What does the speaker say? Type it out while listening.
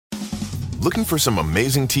Looking for some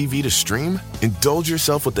amazing TV to stream? Indulge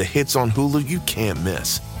yourself with the hits on Hulu you can't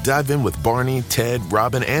miss. Dive in with Barney, Ted,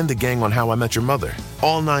 Robin, and the gang on How I Met Your Mother.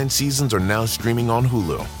 All 9 seasons are now streaming on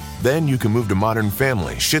Hulu. Then you can move to Modern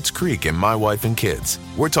Family, Schitt's Creek, and My Wife and Kids.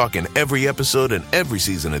 We're talking every episode and every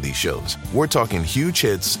season of these shows. We're talking huge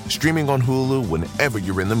hits, streaming on Hulu whenever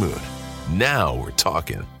you're in the mood. Now we're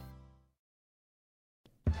talking.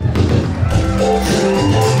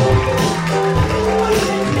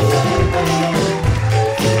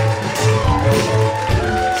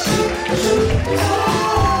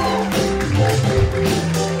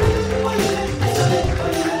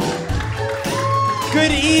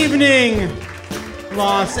 Good evening,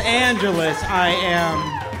 Los Angeles. I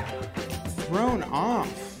am thrown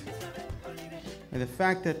off by the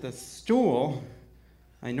fact that the stool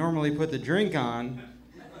I normally put the drink on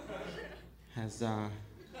has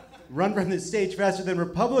run from the stage faster than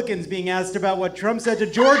Republicans being asked about what Trump said to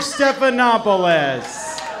George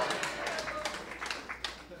Stephanopoulos.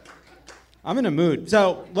 I'm in a mood.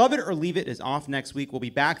 So, Love It or Leave It is off next week. We'll be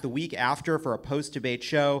back the week after for a post-debate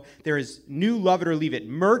show. There is new Love It or Leave It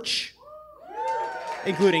merch,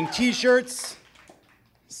 including t-shirts,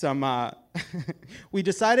 some, we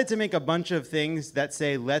decided to make a bunch of things that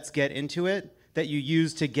say, let's get into it, that you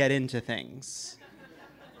use to get into things.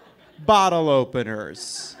 Bottle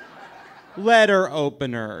openers, letter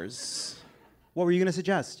openers. What were you going to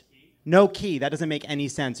suggest? No key. That doesn't make any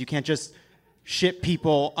sense. You can't just ship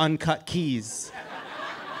people uncut keys.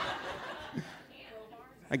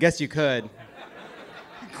 I guess you could.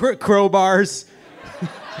 Crowbars.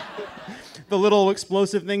 The little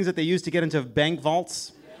explosive things that they use to get into bank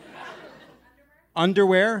vaults.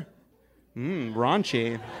 Underwear.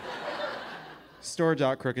 Raunchy.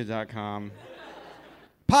 Store.crooked.com.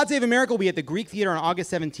 Pod Save America will be at the Greek Theater on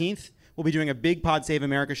August 17th. We'll be doing a big Pod Save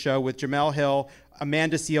America show with Jamel Hill,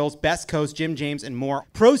 Amanda Seales, Best Coast, Jim James, and more.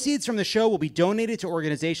 Proceeds from the show will be donated to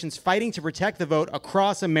organizations fighting to protect the vote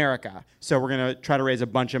across America. So we're going to try to raise a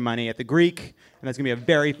bunch of money at the Greek, and that's going to be a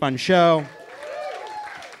very fun show.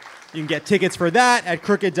 You can get tickets for that at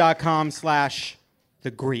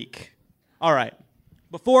crooked.com/the Greek. All right.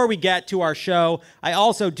 Before we get to our show, I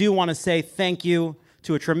also do want to say thank you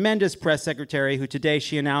to a tremendous press secretary who today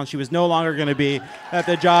she announced she was no longer going to be at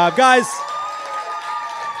the job. Guys,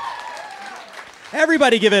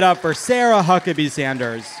 everybody give it up for Sarah Huckabee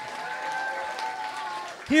Sanders.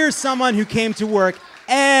 Here's someone who came to work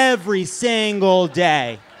every single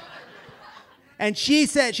day. And she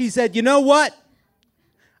said, you know what?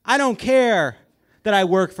 I don't care that I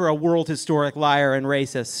work for a world historic liar and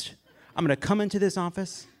racist. I'm going to come into this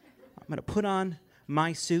office. I'm going to put on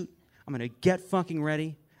my suit. I'm going to get fucking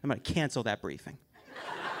ready. I'm going to cancel that briefing.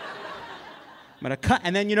 I'm going to cut.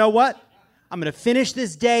 And then you know what? I'm going to finish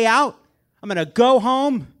this day out. I'm going to go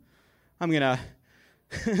home. I'm going to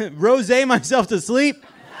rosé myself to sleep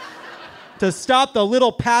to stop the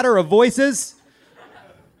little patter of voices.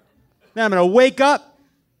 Then I'm going to wake up.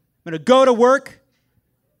 I'm going to go to work.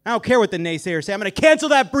 I don't care what the naysayers say. I'm going to cancel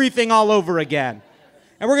that briefing all over again.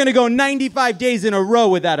 And we're going to go 95 days in a row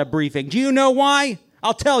without a briefing. Do you know why?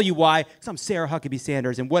 I'll tell you why. Because I'm Sarah Huckabee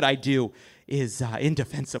Sanders, and what I do is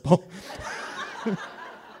indefensible.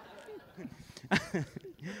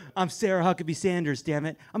 I'm Sarah Huckabee Sanders, damn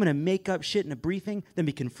it. I'm going to make up shit in a briefing, then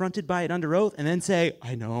be confronted by it under oath, and then say,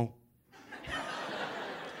 I know.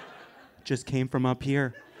 Just came from up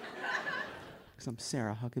here. Because I'm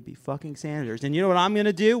Sarah Huckabee fucking Sanders. And you know what I'm going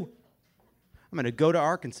to do? I'm going to go to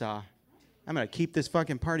Arkansas. I'm going to keep this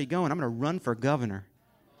fucking party going. I'm going to run for governor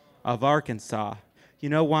of Arkansas. You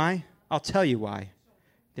know why? I'll tell you why.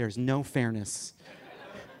 There's no fairness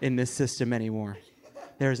in this system anymore.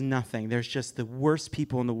 There's nothing. There's just the worst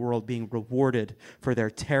people in the world being rewarded for their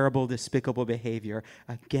terrible, despicable behavior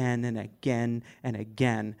again and again and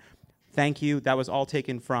again. Thank you. That was all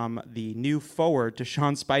taken from the new foreword to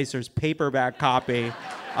Sean Spicer's paperback copy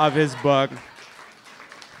of his book.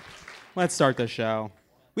 Let's start the show.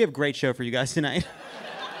 We have a great show for you guys tonight.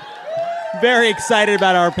 Very excited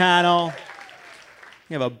about our panel.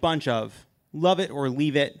 We have a bunch of Love It or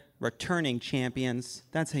Leave It returning champions.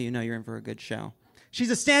 That's how you know you're in for a good show. She's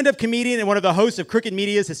a stand-up comedian and one of the hosts of Crooked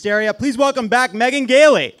Media's Hysteria. Please welcome back Megan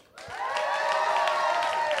Gailey.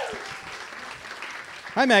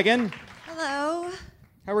 Hi, Megan. Hello.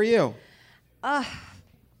 How are you? I'm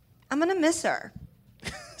gonna miss her.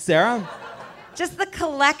 Sarah? Just the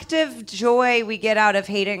collective joy we get out of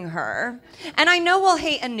hating her. And I know we'll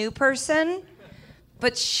hate a new person,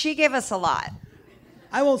 but she gave us a lot.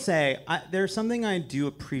 I will say, there's something I do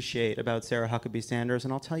appreciate about Sarah Huckabee Sanders,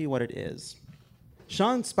 and I'll tell you what it is.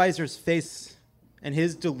 Sean Spicer's face and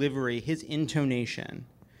his delivery, his intonation,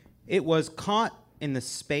 It was caught in the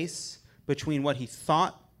space between what he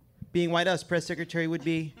thought being White House press secretary would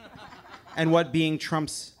be and what being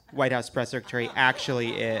Trump's White House press secretary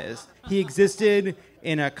actually is. He existed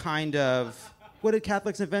in a kind of, what did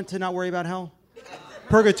Catholics invent to not worry about hell?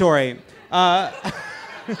 Purgatory. I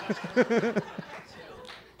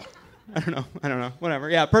don't know. Whatever.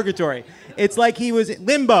 Yeah, purgatory. It's like he was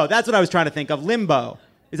limbo. That's what I was trying to think of. Limbo.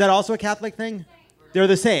 Is that also a Catholic thing? They're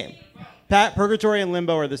the same. Purgatory and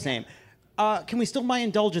limbo are the same. Can we still buy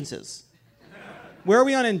indulgences? Where are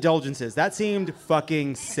we on indulgences? That seemed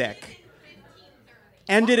fucking sick.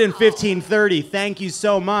 Ended in 1530. Thank you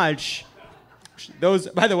so much. Those,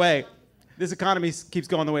 by the way, this economy keeps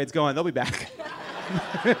going the way it's going. They'll be back.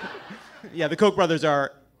 Yeah, the Koch brothers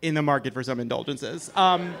are in the market for some indulgences.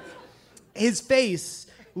 His face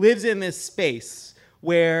lives in this space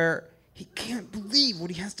where he can't believe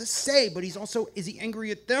what he has to say, but he's also, is he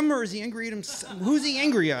angry at them or is he angry at himself? Who's he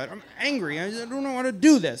angry at? I'm angry. I don't know how to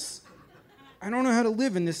do this. I don't know how to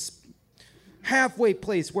live in this halfway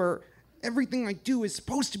place where everything I do is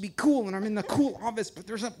supposed to be cool and I'm in the cool office, but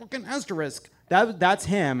there's a fucking asterisk. That's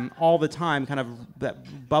him all the time, kind of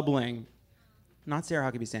that bubbling. Not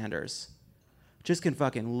Sarah Huckabee Sanders. Just can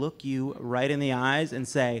fucking look you right in the eyes and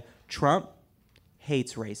say, Trump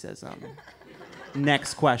hates racism.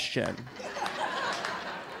 Next question.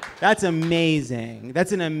 That's amazing.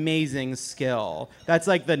 That's an amazing skill. That's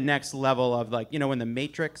like the next level of like, when the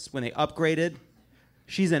Matrix, when they upgraded,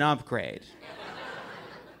 she's an upgrade.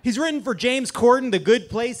 He's written for James Corden, The Good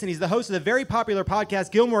Place, and he's the host of the very popular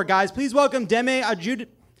podcast Gilmore Guys. Please welcome Demi Adjud.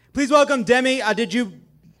 Please welcome Demi Adjud.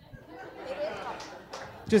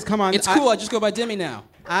 Just come on. It's cool. I just go by Demi now.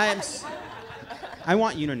 I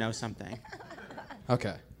want you to know something.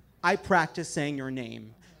 Okay. I practiced saying your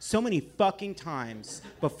name so many fucking times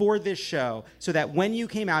before this show so that when you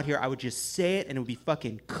came out here, I would just say it and it would be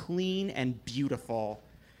fucking clean and beautiful.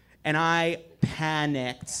 And I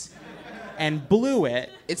panicked and blew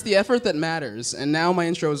it. It's the effort that matters, and now my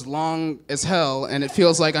intro is long as hell, and it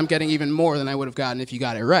feels like I'm getting even more than I would have gotten if you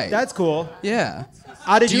got it right. That's cool. Yeah.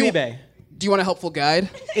 Adieu. Do you want a helpful guide?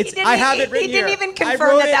 I have it written here. He didn't even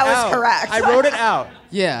confirm that was correct. I wrote it out.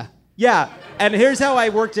 Yeah. Yeah, and here's how I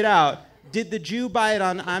worked it out. Did the Jew buy it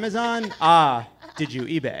on Amazon? Did you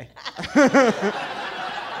eBay?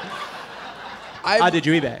 Did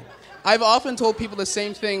you eBay? I've often told people the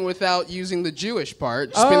same thing without using the Jewish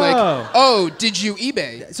part. Just being like, did you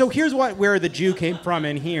eBay? So here's where the Jew came from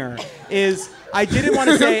in here, is I didn't want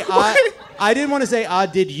to say,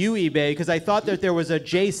 did you eBay? Because I thought that there was a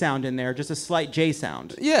J sound in there, just a slight J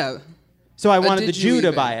sound. Yeah. So I wanted the Jew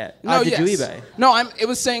to buy it. No, did you eBay? No, it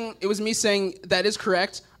was me saying that is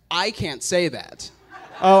correct. I can't say that.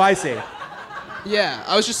 Oh, I see. Yeah,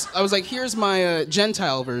 I was like, here's my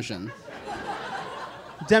Gentile version.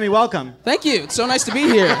 Demi, welcome. Thank you. It's so nice to be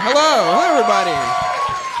here. Hello, everybody.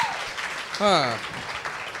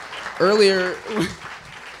 Earlier,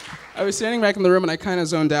 I was standing back in the room and I kind of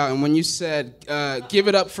zoned out. And when you said, "Give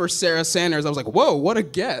it up for Sarah Sanders," I was like, "Whoa, what a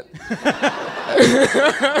get!"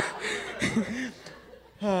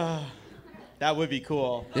 That would be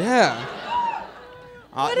cool. Yeah.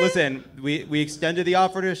 Listen, we extended the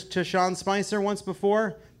offer to Sean Spicer once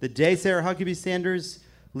before. The day Sarah Huckabee Sanders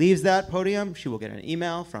leaves that podium, she will get an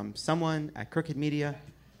email from someone at Crooked Media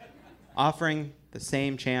offering the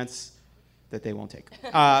same chance that they won't take.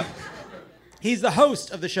 He's the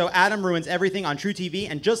host of the show Adam Ruins Everything on True TV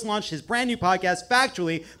and just launched his brand new podcast,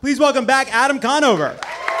 Factually. Please welcome back Adam Conover.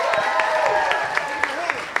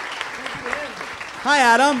 Hi,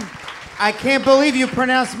 Adam. I can't believe you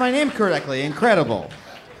pronounced my name correctly. Incredible.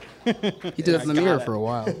 He did it in the mirror for a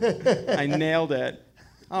while. I nailed it.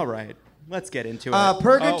 All right, let's get into it.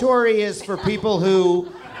 Purgatory is for people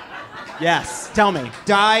who Yes, tell me.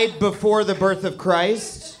 died before the birth of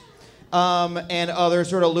Christ, and other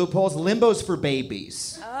sort of loopholes. Limbo's for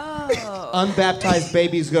babies. Oh. Unbaptized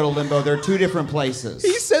babies go to limbo. They're two different places.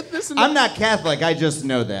 He said this. I'm not Catholic. I just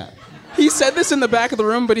know that. He said this in the back of the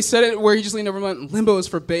room, but he said it where he just leaned over and went, "Limbo is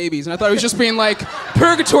for babies," and I thought he was just being like,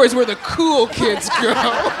 "Purgatory is where the cool kids go."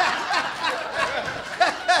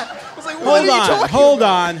 Hold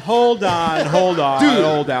on.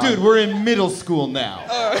 Dude, we're in middle school now.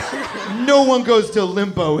 No one goes to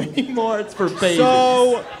limbo anymore. It's for babies.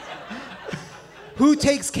 So, who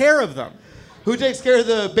takes care of them? Who takes care of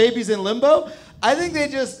the babies in limbo? I think they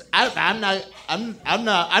just. I'm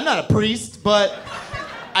not a priest, but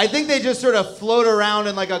I think they just sort of float around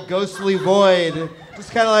in like a ghostly void,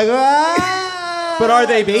 just kind of like. Ah! But are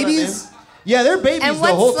they babies? Yeah, they're babies And the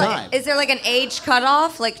what's whole like, time. is there like an age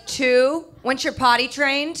cutoff? Like 2? Once you're potty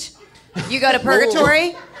trained, you go to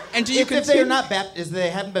purgatory? And do you if consider they're not is they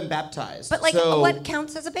haven't been baptized? But like, so... what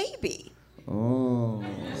counts as a baby? Oh.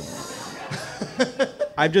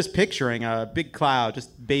 I'm just picturing a big cloud,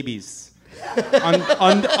 just babies,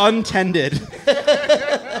 untended.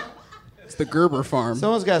 It's the Gerber farm.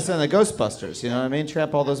 Someone's got to send the Ghostbusters. You know what I mean?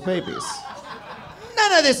 Trap all those babies.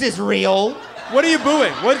 None of this is real. What are you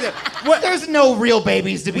booing? What? There's no real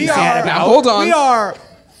babies to be sad are- about. Now, hold on. We are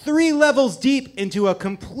 3 levels deep into a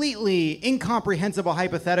completely incomprehensible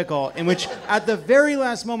hypothetical in which, at the very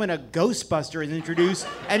last moment, a Ghostbuster is introduced,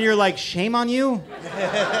 and you're like, shame on you?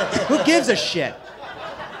 Who gives a shit?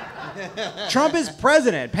 Trump is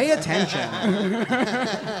president. Pay attention.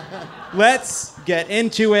 Let's get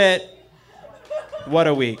into it. What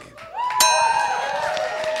a week.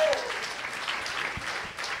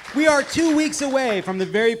 We are 2 weeks away from the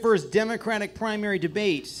very first Democratic primary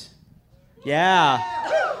debate. Yeah.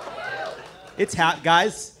 It's hot,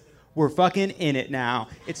 guys. We're fucking in it now.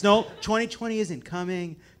 2020 isn't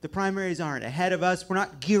coming. The primaries aren't ahead of us. We're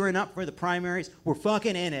not gearing up for the primaries. We're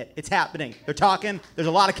fucking in it. It's happening. They're talking. There's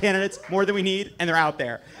a lot of candidates, more than we need, and they're out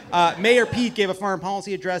there. Mayor Pete gave a foreign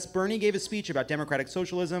policy address. Bernie gave a speech about democratic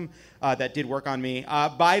socialism. That did work on me.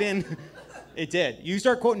 Biden, it did. You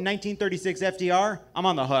start quoting 1936 FDR, I'm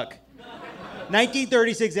on the hook.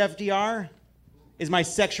 1936 FDR is my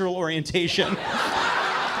sexual orientation.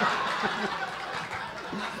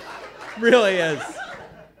 Really is.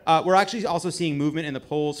 We're actually also seeing movement in the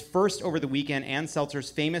polls. First, over the weekend, Ann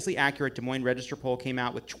Seltzer's famously accurate Des Moines Register poll came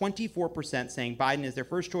out with 24% saying Biden is their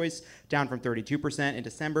first choice, down from 32%. In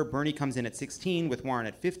December, Bernie comes in at 16%, with Warren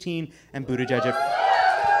at 15%, and Buttigieg at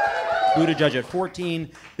 14%.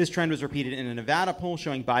 This trend was repeated in a Nevada poll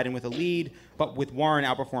showing Biden with a lead, but with Warren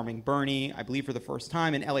outperforming Bernie, I believe for the first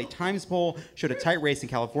time. An LA Times poll showed a tight race in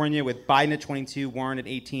California with Biden at 22%, Warren at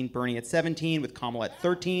 18%, Bernie at 17%, with Kamala at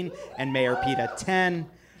 13%, and Mayor Pete at 10%.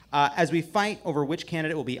 As we fight over which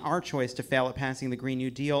candidate will be our choice to fail at passing the Green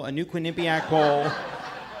New Deal, a new Quinnipiac poll...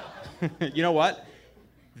 You know what?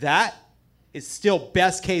 That is still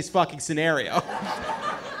best case fucking scenario.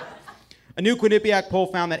 A new Quinnipiac poll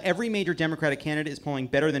found that every major Democratic candidate is polling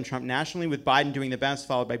better than Trump nationally, with Biden doing the best,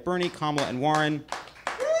 followed by Bernie, Kamala, and Warren.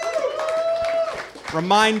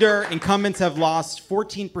 Reminder, incumbents have lost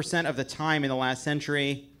 14% of the time in the last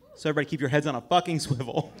century, so everybody keep your heads on a fucking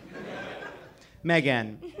swivel.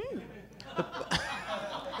 Megan.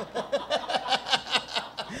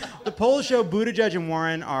 The polls show Buttigieg and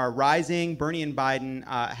Warren are rising. Bernie and Biden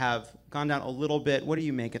have gone down a little bit. What do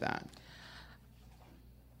you make of that?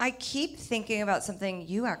 I keep thinking about something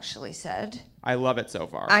you actually said. I love it so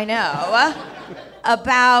far. I know.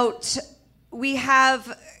 About we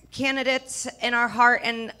have candidates in our heart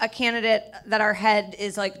and a candidate that our head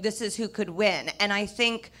is like, this is who could win. And I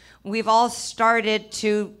think we've all started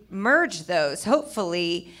to merge those,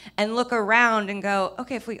 hopefully, and look around and go,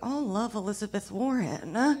 okay, if we all love Elizabeth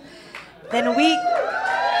Warren, then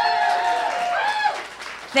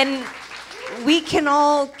we can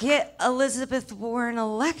all get Elizabeth Warren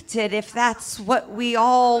elected if that's what we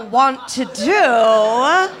all want to do.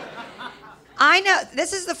 I know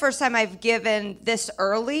this is the first time I've given this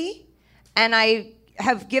early, and I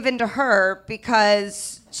have given to her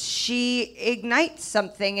because she ignites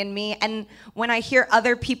something in me. And when I hear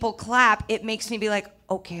other people clap, it makes me be like,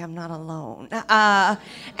 okay, I'm not alone.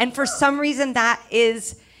 And for some reason, that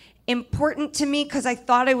is important to me because I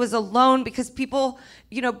thought I was alone because people,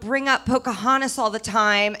 bring up Pocahontas all the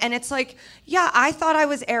time. And it's like, yeah, I thought I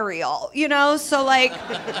was Ariel, So like,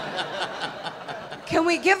 can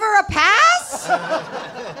we give her a pass?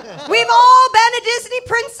 We've all been a Disney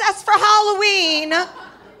princess for Halloween.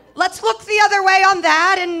 Let's look the other way on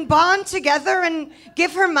that and bond together and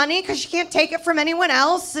give her money because she can't take it from anyone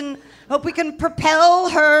else and hope we can propel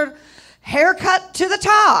her haircut to the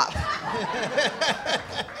top.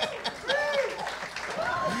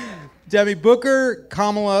 Debbie, Booker,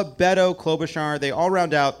 Kamala, Beto, Klobuchar, they all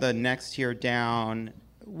round out the next tier down.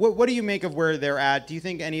 What do you make of where they're at? Do you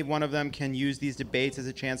think any one of them can use these debates as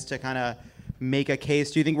a chance to kind of make a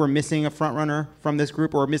case? Do you think we're missing a front runner from this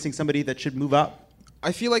group, or we're missing somebody that should move up?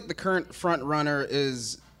 I feel like the current front runner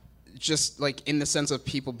is just like in the sense of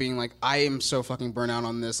people being like, I am so fucking burnt out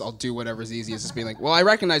on this, I'll do whatever's easiest. Just being like, well, I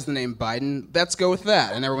recognize the name Biden, let's go with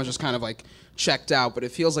that. And everyone's just kind of like checked out. But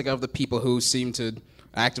it feels like of the people who seem to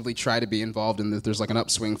actively try to be involved in this, there's like an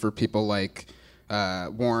upswing for people like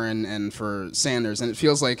Warren and for Sanders, and it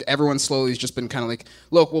feels like everyone slowly has just been kind of like,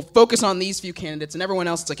 look, we'll focus on these few candidates, and everyone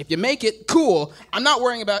else, it's like, if you make it, cool, I'm not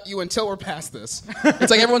worrying about you until we're past this.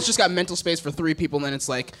 It's like everyone's just got mental space for 3 people, and then it's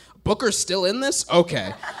like, Booker's still in this?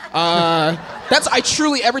 Okay. I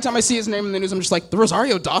truly, every time I see his name in the news, I'm just like, the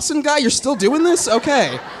Rosario Dawson guy, you're still doing this?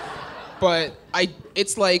 Okay. but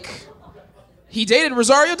it's like he dated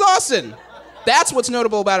Rosario Dawson. That's what's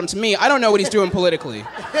notable about him to me. I don't know what he's doing politically.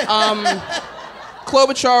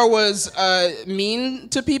 Klobuchar was mean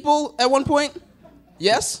to people at one point.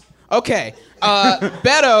 Yes? Okay.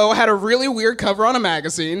 Beto had a really weird cover on a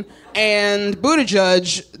magazine, and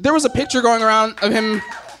Buttigieg, there was a picture going around of him.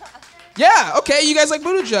 Yeah, okay, you guys like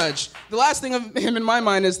Buttigieg. The last thing of him in my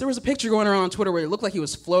mind is there was a picture going around on Twitter where it looked like he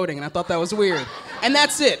was floating, and I thought that was weird. And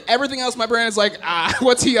that's it. Everything else, my brain is like,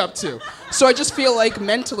 what's he up to? So I just feel like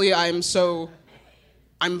mentally I'm so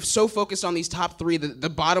focused on these top three, the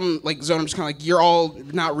bottom zone. I'm just kind of like, you're all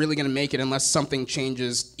not really going to make it unless something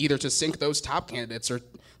changes, either to sink those top candidates or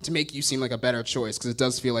to make you seem like a better choice. Because it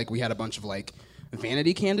does feel like we had a bunch of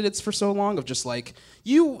vanity candidates for so long of just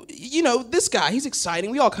you know, this guy, he's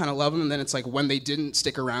exciting. We all kind of love him. And then it's like when they didn't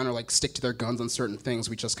stick around or stick to their guns on certain things,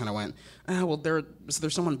 we just kind of went, well,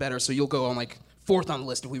 there's someone better. So you'll go on fourth on the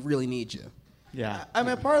list if we really need you. Yeah. I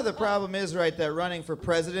mean, part of the problem is, right, that running for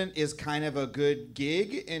president is kind of a good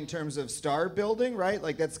gig in terms of star building, right?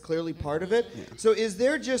 That's clearly part of it. Yeah. So is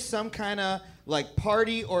there just some kind of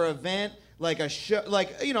party or event, a show,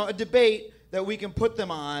 a debate that we can put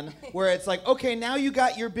them on where it's okay, now you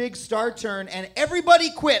got your big star turn and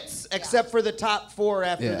everybody quits except for the top four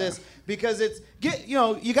after this because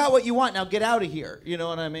you got what you want, now get out of here. You know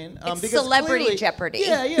what I mean? It's celebrity Jeopardy.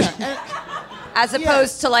 Yeah. As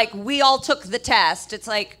opposed to we all took the test. It's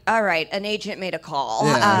all right, an agent made a call.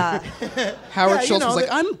 Yeah. Howard Schultz was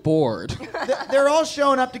I'm bored. They're all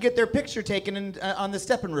showing up to get their picture taken on the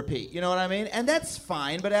step and repeat. You know what I mean? And that's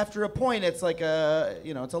fine, but after a point, it's it's a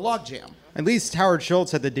logjam. At least Howard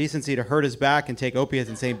Schultz had the decency to hurt his back and take opiates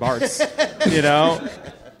in St. Bart's.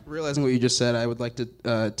 Realizing what you just said, I would like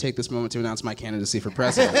to take this moment to announce my candidacy for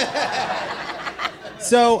president.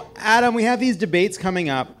 So, Adam, we have these debates coming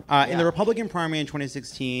up. In the Republican primary in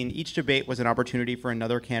 2016, each debate was an opportunity for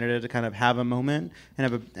another candidate to kind of have a moment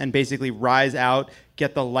and basically rise out,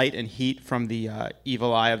 get the light and heat from the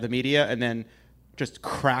evil eye of the media, and then just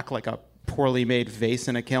crack like a poorly made vase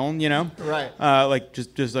in a kiln, you know? Right.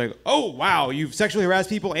 Oh, wow, you've sexually harassed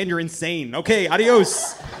people and you're insane. Okay,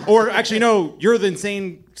 adios. Or actually, no, you're the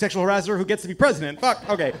insane sexual harasser who gets to be president. Fuck,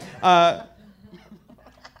 okay.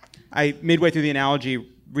 I, midway through the analogy,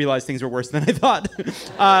 realized things were worse than I thought.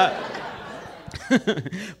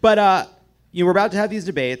 But we're about to have these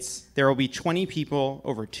debates. There will be 20 people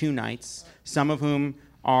over 2 nights, some of whom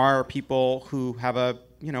are people who have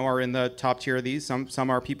are in the top tier of these. Some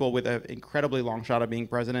are people with an incredibly long shot of being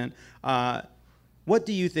president. What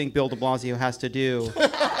do you think Bill de Blasio has to do?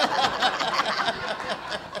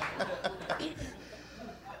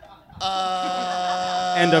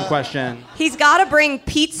 End of question. He's got to bring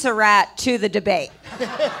Pizza Rat to the debate.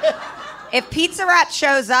 If Pizza Rat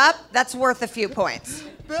shows up, that's worth a few points.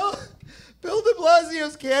 Bill de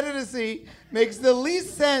Blasio's candidacy makes the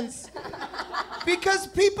least sense because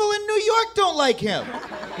people in New York don't like him.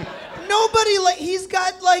 Nobody he's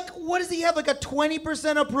got what does he have, a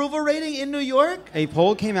 20% approval rating in New York? A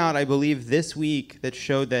poll came out, I believe, this week that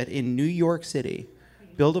showed that in New York City,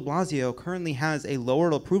 Bill de Blasio currently has a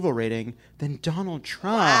lower approval rating than Donald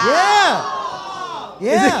Trump. Wow.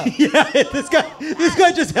 Yeah. Yeah. This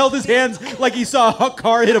guy just held his hands like he saw a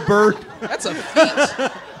car hit a bird. That's a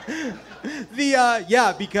feat.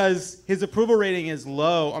 Because his approval rating is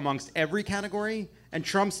low amongst every category, and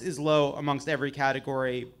Trump's is low amongst every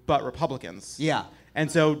category but Republicans. Yeah.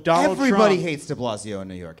 And so Everybody Trump hates de Blasio in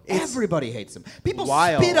New York. Everybody hates him. People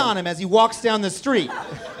wild. spit on him as he walks down the street.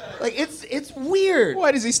 It's weird.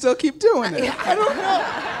 Why does he still keep doing it? I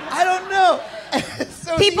don't know.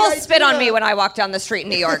 So People spit on me when I walk down the street in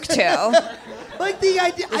New York, too. The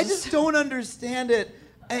idea, I just don't understand it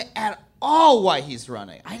at all why he's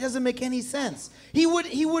running. It doesn't make any sense. He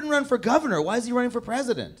wouldn't run for governor. Why is he running for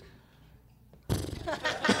president?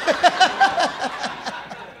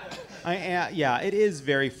 It is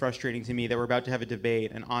very frustrating to me that we're about to have a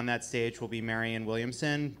debate, and on that stage will be Marianne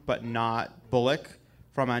Williamson, but not Bullock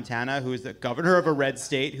from Montana, who is the governor of a red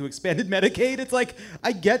state who expanded Medicaid. It's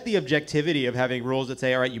I get the objectivity of having rules that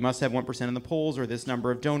say, all right, you must have 1% in the polls or this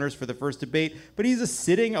number of donors for the first debate, but he's a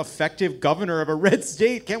sitting, effective governor of a red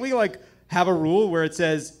state. Can't we, have a rule where it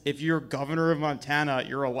says, if you're governor of Montana,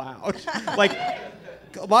 you're allowed?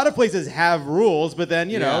 A lot of places have rules, but then,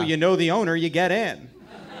 you know the owner, you get in.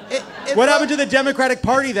 What happened to the Democratic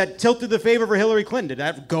Party that tilted the favor for Hillary Clinton? Did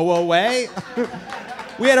that go away?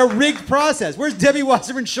 We had a rigged process. Where's Debbie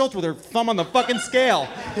Wasserman Schultz with her thumb on the fucking scale?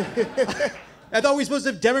 I thought we were supposed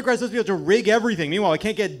to have Democrats supposed to be able to rig everything. Meanwhile, I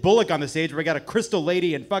can't get Bullock on the stage where we got a crystal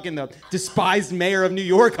lady and fucking the despised mayor of New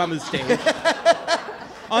York on the stage.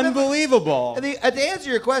 Unbelievable. To answer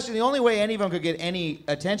your question, the only way any of them could get any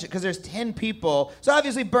attention, because there's 10 people. So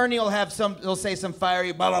obviously Bernie will say some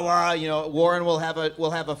fiery blah blah blah. You know, Warren will have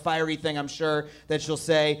a fiery thing, I'm sure, that she'll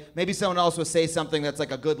say. Maybe someone else will say something that's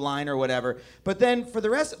like a good line or whatever. But then for the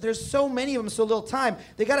rest, there's so many of them, so little time.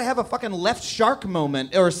 They got to have a fucking left shark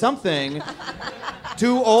moment or something.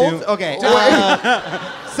 Too old? Okay.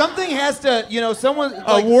 Something has to, someone.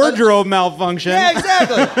 A wardrobe malfunction. Yeah,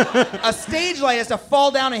 exactly. A stage light has to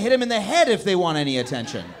fall down and hit him in the head if they want any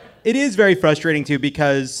attention. It is very frustrating, too,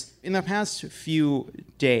 because in the past few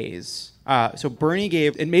days, so Bernie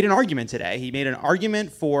made an argument today. He made an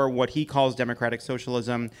argument for what he calls democratic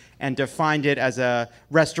socialism and defined it as a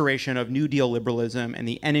restoration of New Deal liberalism and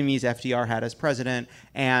the enemies FDR had as president,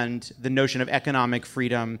 and the notion of economic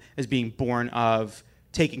freedom as being born of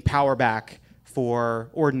taking power back for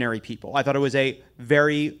ordinary people. I thought it was a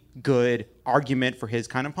very good argument for his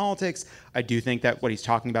kind of politics. I do think that what he's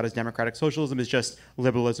talking about as democratic socialism is just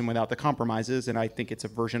liberalism without the compromises, and I think it's a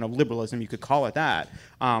version of liberalism, you could call it that.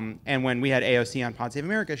 And when we had AOC on Pod Save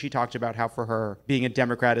America, she talked about how for her, being a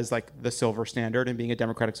Democrat is like the silver standard and being a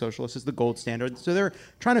democratic socialist is the gold standard. So they're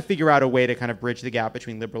trying to figure out a way to kind of bridge the gap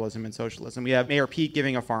between liberalism and socialism. We have Mayor Pete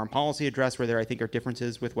giving a foreign policy address where there, I think, are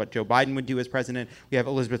differences with what Joe Biden would do as president. We have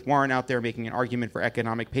Elizabeth Warren out there making an argument for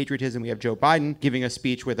economic patriotism. We have Joe Biden giving a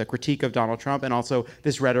speech with a critique of Donald Trump, and also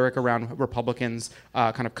this rhetoric around Republicans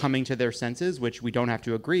kind of coming to their senses, which we don't have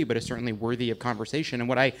to agree, but is certainly worthy of conversation. And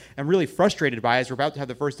what I am really frustrated by is we're about to have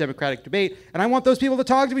the first Democratic debate, and I want those people to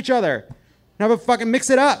talk to each other and have a fucking mix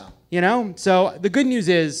it up, So the good news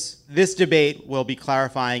is this debate will be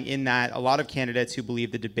clarifying in that a lot of candidates who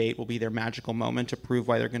believe the debate will be their magical moment to prove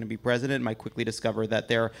why they're going to be president might quickly discover that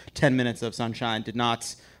their 10 minutes of sunshine did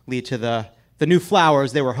not lead to the new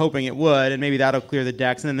flowers they were hoping it would, and maybe that'll clear the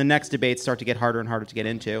decks, and then the next debates start to get harder and harder to get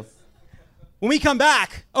into. When we come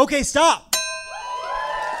back, okay, stop.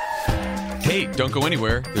 Hey, don't go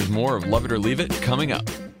anywhere. There's more of Love It or Leave It coming up.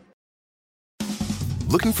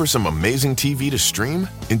 Looking for some amazing TV to stream?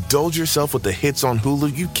 Indulge yourself with the hits on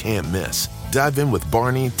Hulu you can't miss. Dive in with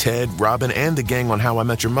Barney, Ted, Robin, and the gang on How I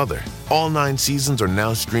Met Your Mother. All 9 seasons are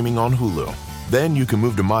now streaming on Hulu. Then you can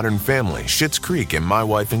move to Modern Family, Schitt's Creek, and My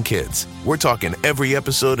Wife and Kids. We're talking every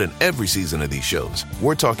episode and every season of these shows.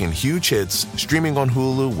 We're talking huge hits, streaming on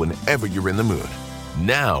Hulu whenever you're in the mood.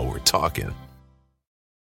 Now we're talking.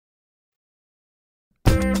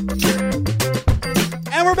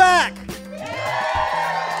 And we're back!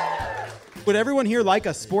 Would everyone here like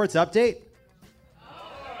a sports update?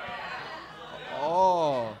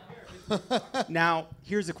 Oh. Now,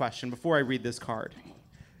 here's a question before I read this card.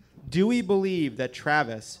 Do we believe that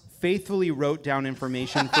Travis faithfully wrote down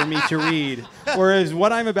information for me to read? Or is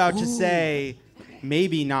what I'm about to say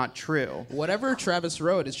maybe not true? Whatever Travis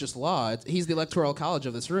wrote is just law. He's the Electoral College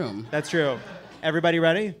of this room. That's true. Everybody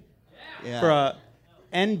ready? Yeah. For a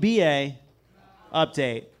NBA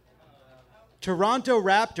update. Toronto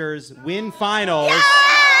Raptors win finals. Yeah!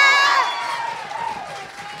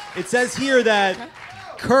 It says here that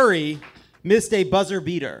Curry missed a buzzer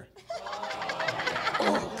beater.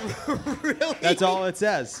 Really? That's all it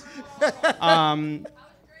says.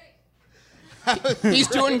 He's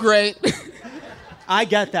doing great. I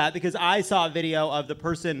get that because I saw a video of the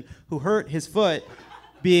person who hurt his foot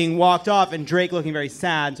being walked off and Drake looking very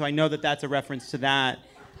sad, so I know that that's a reference to that.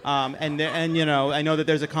 And I know that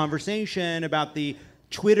there's a conversation about the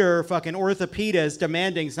Twitter fucking orthopedist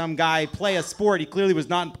demanding some guy play a sport he clearly was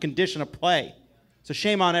not in condition to play. So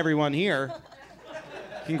shame on everyone here.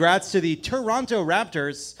 Congrats to the Toronto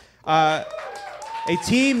Raptors, a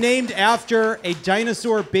team named after a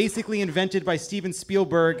dinosaur basically invented by Steven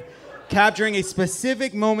Spielberg, capturing a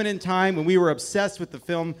specific moment in time when we were obsessed with the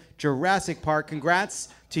film Jurassic Park. Congrats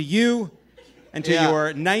to you and to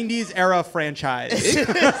your 90s era franchise.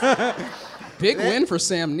 Big win for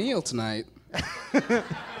Sam Neill tonight.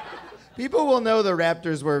 People will know the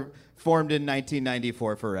Raptors were formed in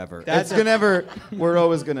 1994 forever. We're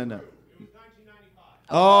always gonna know.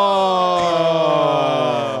 Oh.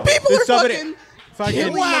 People are fucking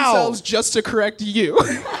killing themselves just to correct you.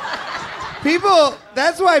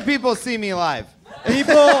 That's why people see me live.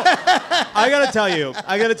 People, I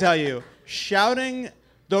gotta tell you, shouting,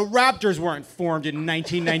 the Raptors weren't formed in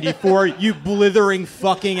 1994, you blithering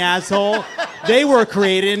fucking asshole. They were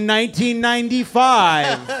created in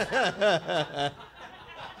 1995.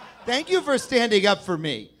 Thank you for standing up for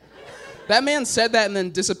me. That man said that and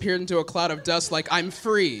then disappeared into a cloud of dust like, I'm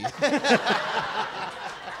free.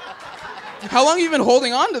 How long have you been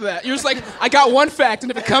holding on to that? You're just like, I got one fact,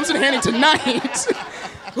 and if it comes in handy tonight...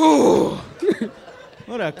 Ooh.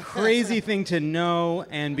 What a crazy thing to know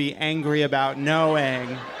and be angry about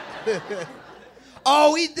knowing.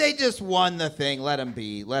 Oh, they just won the thing. Let him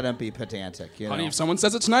be pedantic. You know? Honey, if someone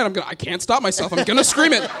says it tonight, I can't stop myself. I'm gonna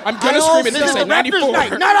scream it. I'm gonna scream it. They say 94.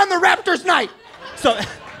 Night, not on the Raptors night. So,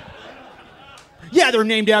 yeah, they're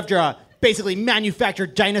named after a basically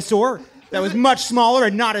manufactured dinosaur that was much smaller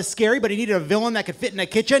and not as scary, but he needed a villain that could fit in a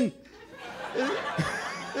kitchen.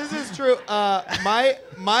 This is true.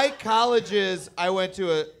 My colleges, I went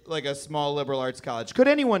to a small liberal arts college. Could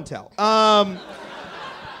anyone tell?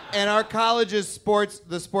 And our college's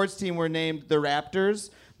the sports team were named the Raptors,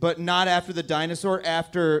 but not after the dinosaur,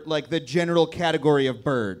 after like the general category of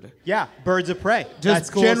bird. Yeah, birds of prey. Just That's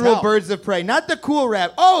cool general as hell. birds of prey. Not the cool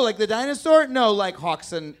rap. Oh, like the dinosaur? No, like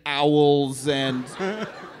hawks and owls and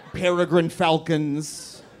peregrine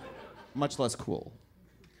falcons. Much less cool.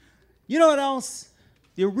 You know what else?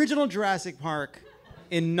 The original Jurassic Park,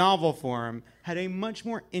 in novel form, had a much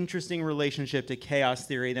more interesting relationship to chaos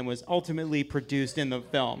theory than was ultimately produced in the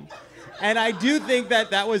film. And I do think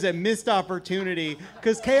that was a missed opportunity,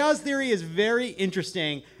 because chaos theory is very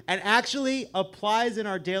interesting and actually applies in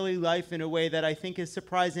our daily life in a way that I think is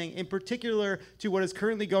surprising, in particular to what is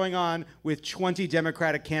currently going on with 20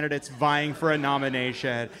 Democratic candidates vying for a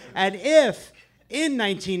nomination. And if, in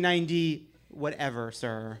 1990, whatever,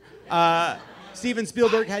 sir, Steven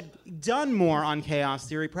Spielberg had done more on chaos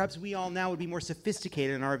theory, perhaps we all now would be more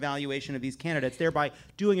sophisticated in our evaluation of these candidates, thereby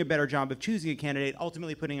doing a better job of choosing a candidate,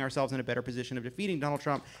 ultimately putting ourselves in a better position of defeating Donald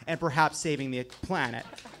Trump and perhaps saving the planet.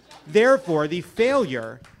 Therefore, the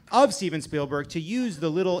failure of Steven Spielberg to use the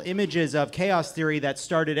little images of chaos theory that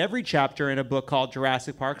started every chapter in a book called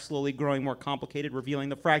Jurassic Park, slowly growing more complicated, revealing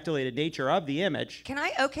the fractalated nature of the image. Can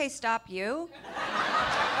I stop you?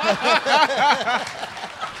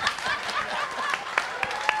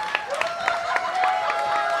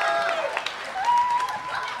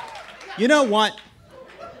 You know what?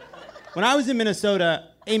 When I was in Minnesota,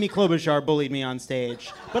 Amy Klobuchar bullied me on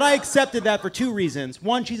stage. But I accepted that for two reasons.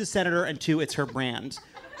 One, she's a senator, and two, it's her brand.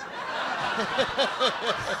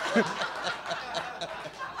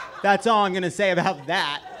 That's all I'm going to say about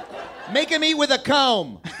that. Make him eat with a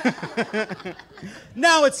comb.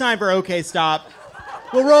 Now it's time for OK Stop.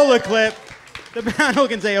 We'll roll a clip. The panel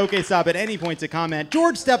can say OK Stop at any point to comment.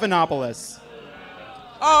 George Stephanopoulos.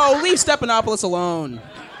 Oh, leave Stephanopoulos alone.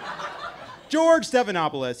 George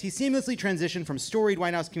Stephanopoulos, he seamlessly transitioned from storied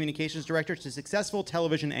White House communications director to successful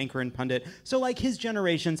television anchor and pundit, so like his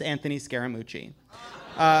generation's Anthony Scaramucci.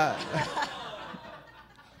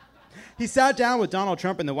 He sat down with Donald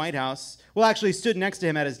Trump in the White House, well, actually stood next to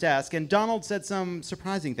him at his desk, and Donald said some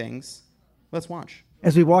surprising things. Let's watch.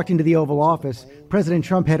 As we walked into the Oval Office, President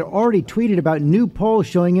Trump had already tweeted about new polls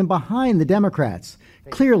showing him behind the Democrats,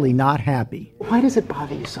 clearly not happy. Why does it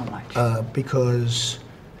bother you so much? Because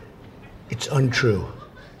it's untrue.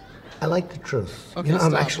 I like the truth. Okay, I'm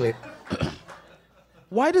stop. actually...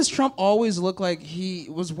 Why does Trump always look like he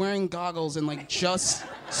was wearing goggles and like just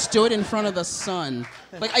stood in front of the sun?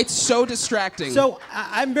 Like, it's so distracting. So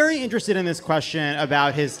I'm very interested in this question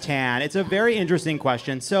about his tan. It's a very interesting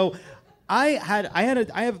question. So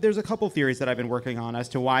there's a couple theories that I've been working on as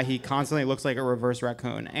to why he constantly looks like a reverse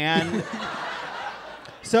raccoon. And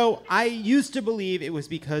so I used to believe it was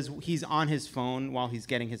because he's on his phone while he's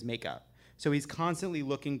getting his makeup. So he's constantly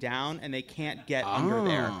looking down, and they can't get under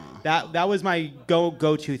there. That was my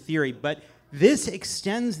go-to theory. But this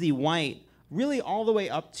extends the white really all the way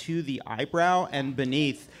up to the eyebrow and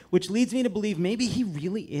beneath, which leads me to believe maybe he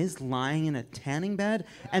really is lying in a tanning bed.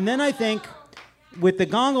 And then I think, with the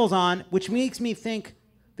goggles on, which makes me think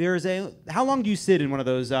how long do you sit in one of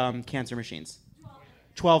those cancer machines?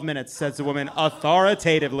 12 minutes, says the woman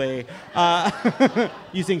authoritatively.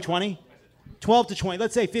 You think 20? 12 to 20,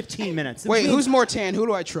 let's say 15 minutes. Wait, who's more tan? Who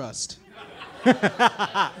do I trust?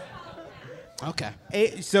 Okay.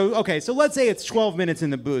 So let's say it's 12 minutes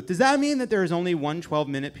in the booth. Does that mean that there is only one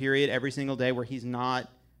 12-minute period every single day where he's not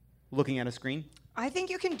looking at a screen? I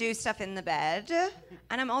think you can do stuff in the bed.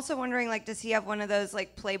 And I'm also wondering, like, does he have one of those,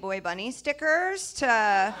 like, Playboy bunny stickers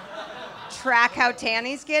to track how tan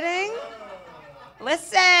he's getting?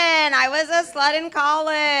 Listen, I was a slut in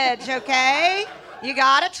college, okay? You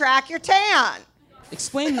gotta track your tan.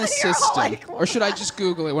 Explain this You're all system. like, Or should I just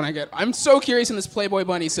Google it when I get... I'm so curious in this Playboy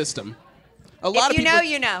bunny system. A lot If of you people... know,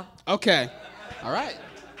 you know. Okay. All right.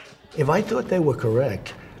 If I thought they were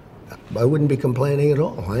correct, I wouldn't be complaining at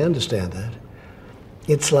all. I understand that.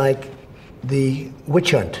 It's like the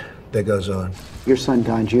witch hunt that goes on. Your son,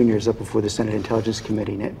 Don Jr., is up before the Senate Intelligence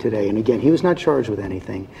Committee today. And again, he was not charged with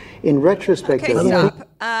anything. In retrospect... Okay, stop.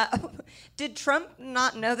 Did Trump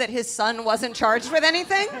not know that his son wasn't charged with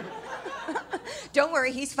anything? Don't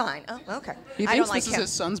worry, he's fine. Oh, okay. He I thinks don't like this is him.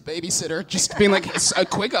 his son's babysitter, just being like a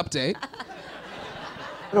quick update.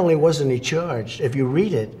 Not only wasn't he charged, if you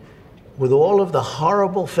read it, with all of the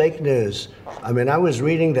horrible fake news, I mean, I was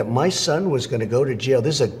reading that my son was going to go to jail.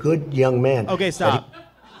 This is a good young man. Okay, stop.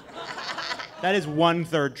 That is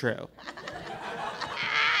 1/3 true.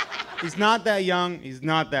 He's not that young. He's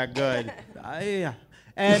not that good.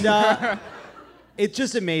 And it's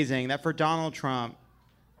just amazing that for Donald Trump,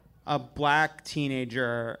 a black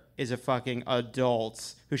teenager is a fucking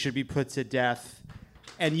adult who should be put to death.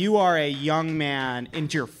 And you are a young man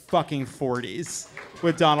into your fucking 40s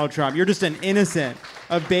with Donald Trump. You're just an innocent,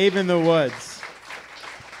 a babe in the woods.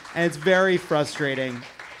 And it's very frustrating.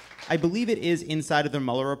 I believe it is inside of the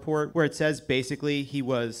Mueller report where it says basically he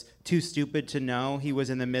was too stupid to know he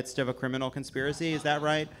was in the midst of a criminal conspiracy. Is that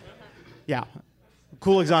right? Yeah.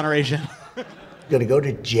 Cool exoneration. Going to go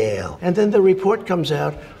to jail. And then the report comes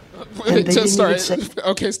out. And they didn't Sorry. even say-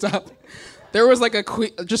 Okay, stop. There was like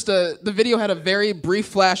the video had a very brief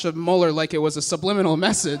flash of Mueller like it was a subliminal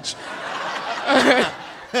message.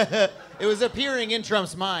 It was appearing in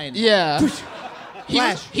Trump's mind. Yeah.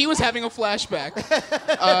 Flash. He was having a flashback.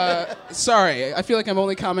 Sorry, I feel like I'm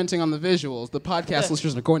only commenting on the visuals. The podcast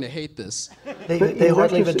listeners are going to hate this. They In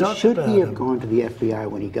hardly even retrospect, talk should about he have him. gone to the FBI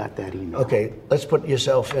when he got that email? Okay, let's put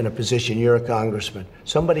yourself in a position. You're a congressman.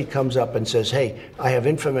 Somebody comes up and says, hey, I have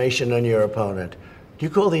information on your opponent. Do you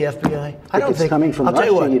call the FBI? I don't it's think. coming from I'll tell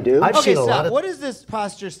you Russia, what, you do. I've Okay, seen a lot stop. of. What is this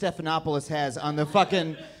posture Stephanopoulos has on the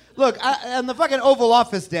fucking... Look, on the fucking Oval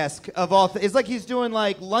Office desk of all... It's like he's doing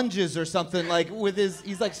like lunges or something, like with his...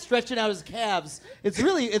 He's like stretching out his calves. It's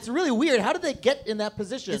really weird. How did they get in that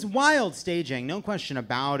position? It's wild staging, no question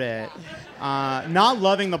about it. Not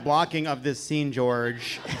loving the blocking of this scene,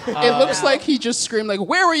 George. It looks like he just screamed like,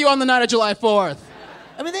 "Where were you on the night of July 4th?"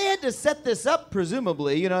 I mean, they had to set this up,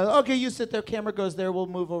 presumably. You know, okay, you sit there, camera goes there, we'll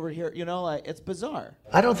move over here. You know, like, it's bizarre.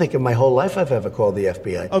 I don't think in my whole life I've ever called the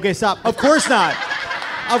FBI. Okay, stop. Of course not.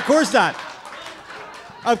 Of course not.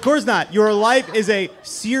 Of course not. Your life is a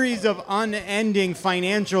series of unending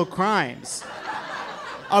financial crimes.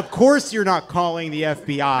 Of course you're not calling the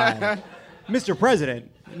FBI. Mr.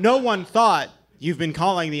 President, no one thought you've been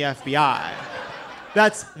calling the FBI.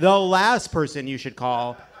 That's the last person you should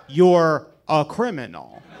call. You're a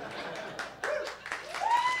criminal.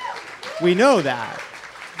 We know that.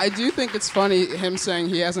 I do think it's funny him saying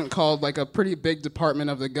he hasn't called like a pretty big department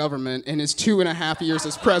of the government in his 2.5 years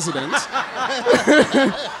as president.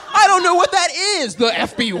 I don't know what that is. The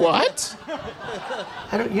FB what?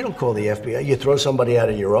 You don't call the FBI. You throw somebody out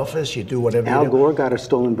of your office. You do whatever Al you do. Gore got a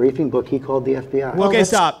stolen briefing book. He called the FBI. Okay,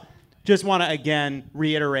 stop. Just want to again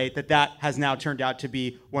reiterate that has now turned out to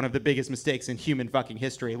be one of the biggest mistakes in human fucking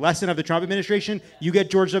history. Lesson of the Trump administration, you get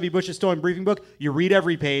George W. Bush's stolen briefing book, you read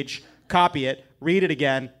every page, copy it, read it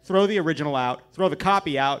again, throw the original out, throw the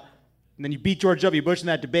copy out, and then you beat George W. Bush in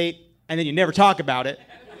that debate, and then you never talk about it.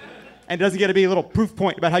 And it doesn't get to be a little proof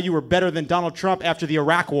point about how you were better than Donald Trump after the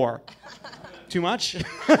Iraq War. Too much?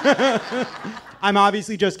 I'm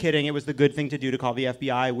obviously just kidding. It was the good thing to do to call the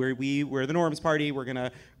FBI. We're the norms party.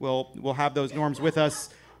 We'll have those norms with us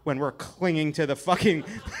when we're clinging to the fucking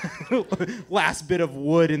last bit of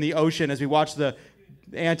wood in the ocean as we watch the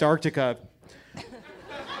Antarctica.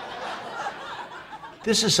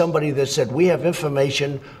 This is somebody that said, we have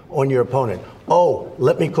information on your opponent. Oh,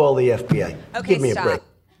 let me call the FBI. Okay, Give me stop. a break.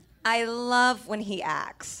 I love when he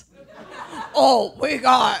acts. Oh, we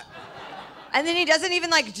got... And then he doesn't even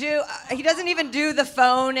do the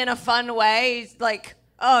phone in a fun way. He's like,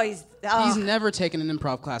 he's never taken an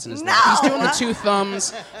improv class in his life. No. He's doing the two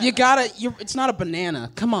thumbs. It's not a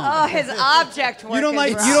banana. Come on. Oh, his object work. You don't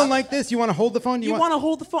like this? You want to hold the phone? You want to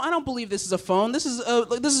hold the phone? I don't believe this is a phone. This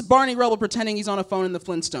is Barney Rubble pretending he's on a phone in the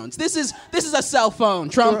Flintstones. This is a cell phone,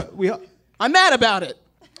 Trump. I'm mad about it.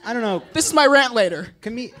 I don't know. This is my rant later.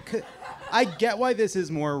 I get why this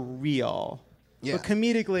is more real. Yeah. But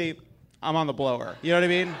comedically, I'm on the blower. You know what I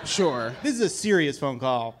mean? Sure. This is a serious phone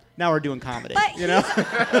call. Now we're doing comedy. But you know?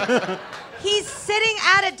 He's sitting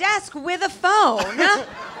at a desk with a phone.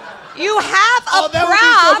 You have a that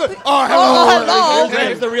prop. would be so good. Oh, hello.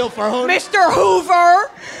 There's the real phone. Mr.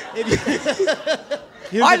 Hoover.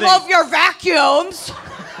 Here's I the thing. love your vacuums.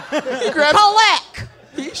 Collect.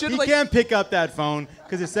 He can't pick up that phone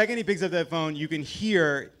because the second he picks up that phone, you can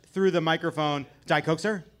hear through the microphone, Diet Coke,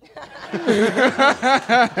 sir?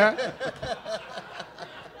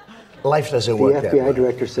 Life doesn't The work that way. FBI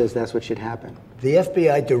director says that's what should happen. The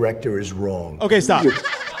FBI director is wrong. Okay, stop.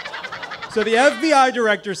 So the FBI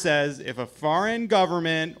director says if a foreign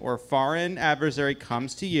government or foreign adversary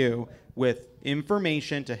comes to you with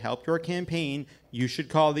information to help your campaign, you should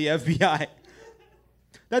call the FBI.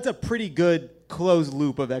 That's a pretty good closed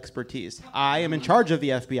loop of expertise. I am in charge of the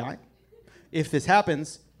FBI. If this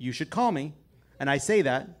happens, you should call me. And I say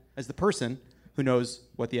that as the person who knows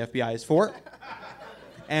what the FBI is for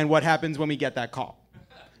and what happens when we get that call.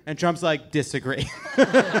 And Trump's like, disagree.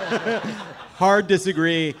 Hard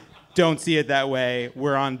disagree. Don't see it that way.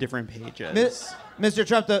 We're on different pages. Mr.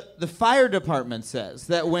 Trump, the fire department says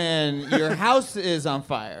that when your house is on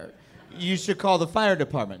fire, you should call the fire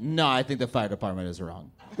department. No, I think the fire department is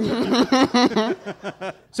wrong.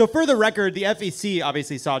 So for the record, the FEC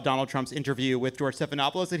obviously saw Donald Trump's interview with George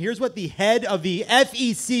Stephanopoulos, and here's what the head of the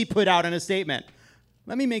FEC put out in a statement.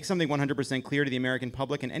 Let me make something 100% clear to the American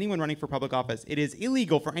public and anyone running for public office. It is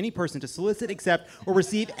illegal for any person to solicit, accept, or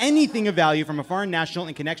receive anything of value from a foreign national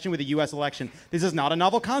in connection with a U.S. election. This is not a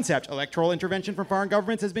novel concept. Electoral intervention from foreign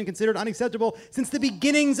governments has been considered unacceptable since the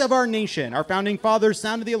beginnings of our nation. Our founding fathers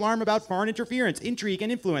sounded the alarm about foreign interference, intrigue,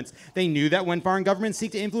 and influence. They knew that when foreign governments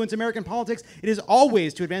seek to influence American politics, it is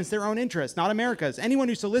always to advance their own interests, not America's. Anyone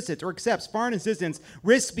who solicits or accepts foreign assistance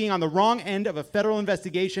risks being on the wrong end of a federal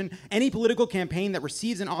investigation. Any political campaign that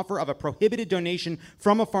receives an offer of a prohibited donation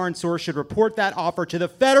from a foreign source should report that offer to the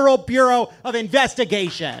Federal Bureau of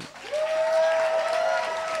Investigation.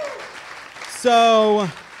 So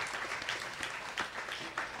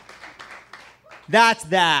that's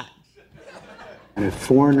that. And if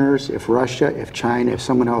foreigners, if Russia, if China, if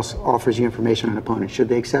someone else offers you information on an opponent, should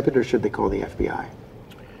they accept it or should they call the FBI?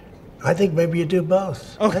 I think maybe you do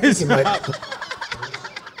both. Okay, I think you might.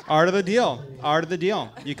 Art of the deal. Art of the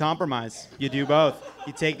deal. You compromise. You do both.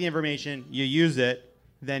 You take the information, you use it,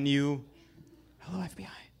 then you... Hello, FBI.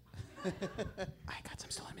 I got some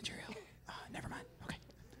stolen material. Never mind. Okay.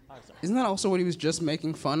 Isn't that also what he was just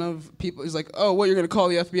making fun of? People, he's like, oh, what, you're going to call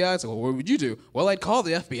the FBI? It's like, well, what would you do? Well, I'd call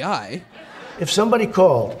the FBI. If somebody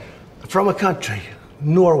called from a country,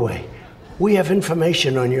 Norway, we have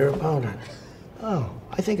information on your opponent. Oh,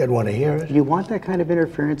 I think I'd want to hear it. You want that kind of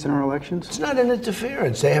interference in our elections? It's not an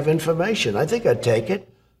interference. They have information. I think I'd take it.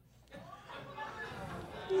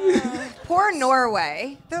 Poor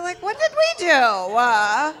Norway. They're like, what did we do?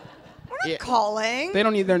 We're not calling. They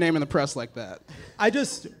don't need their name in the press like that. I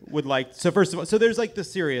just would like... So first of all, so there's like the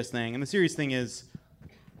serious thing. And the serious thing is,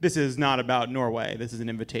 this is not about Norway. This is an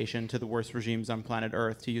invitation to the worst regimes on planet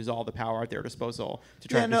Earth to use all the power at their disposal to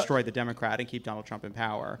try to destroy the Democrat and keep Donald Trump in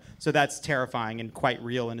power. So that's terrifying and quite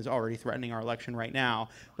real and is already threatening our election right now.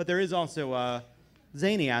 But there is also a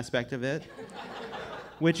zany aspect of it,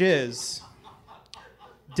 which is...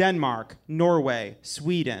 Denmark, Norway,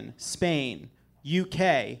 Sweden, Spain,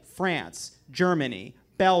 UK, France, Germany,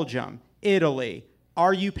 Belgium, Italy.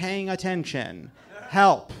 Are you paying attention?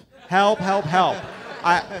 Help. Help, help, help.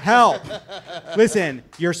 Help. Listen,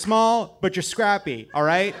 you're small, but you're scrappy, all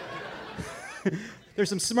right? There's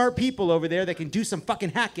some smart people over there that can do some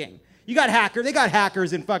fucking hacking. You got hackers. They got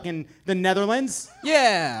hackers in fucking the Netherlands.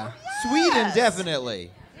 Yeah. Sweden, definitely.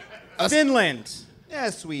 Finland.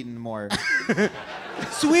 Yeah, Sweden more.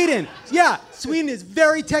 Sweden. Yeah, Sweden is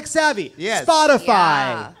very tech savvy. Yes. Spotify.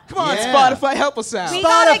 Yeah. Come on, Yeah. Spotify, help us out. We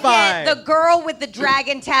gotta Spotify. get the girl with the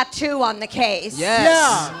dragon tattoo on the case.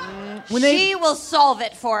 Yes. Yeah. When She will solve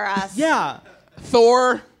it for us. Yeah.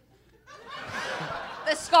 Thor.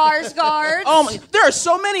 The Skarsgård. Oh, my, there are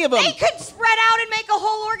so many of them. They could spread out and make a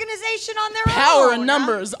whole organization on their own. Power in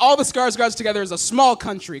numbers. All the Skarsgårds together is a small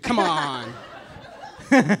country. Come on.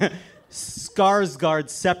 Skarsgård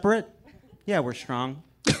separate. Yeah, we're strong.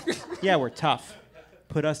 Yeah, we're tough.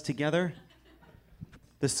 Put us together.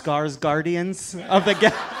 The Skarsgårdians of the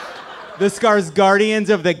the Skarsgårdians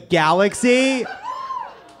of the galaxy.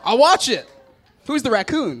 I'll watch it. Who's the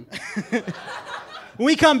raccoon? When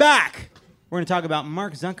we come back, we're going to talk about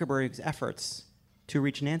Mark Zuckerberg's efforts to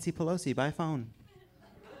reach Nancy Pelosi by phone.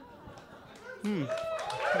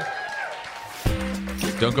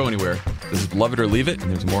 Don't go anywhere. This is Love It or Leave It,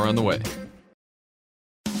 and there's more on the way.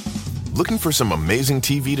 Looking for some amazing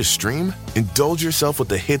TV to stream? Indulge yourself with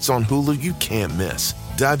the hits on Hulu you can't miss.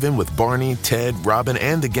 Dive in with Barney, Ted, Robin,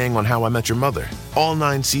 and the gang on How I Met Your Mother. All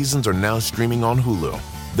 9 seasons are now streaming on Hulu.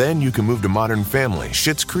 Then you can move to Modern Family,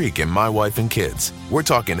 Schitt's Creek, and My Wife and Kids. We're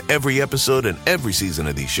talking every episode and every season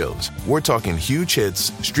of these shows. We're talking huge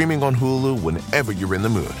hits, streaming on Hulu whenever you're in the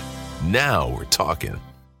mood. Now we're talking.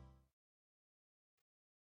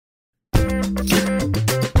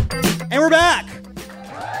 And we're back.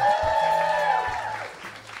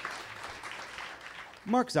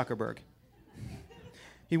 Mark Zuckerberg.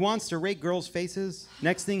 He wants to rake girls' faces.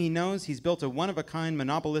 Next thing he knows, he's built a one-of-a-kind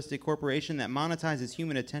monopolistic corporation that monetizes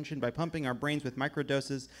human attention by pumping our brains with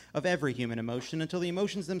microdoses of every human emotion until the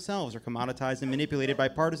emotions themselves are commoditized and manipulated by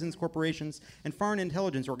partisans, corporations, and foreign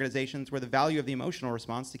intelligence organizations where the value of the emotional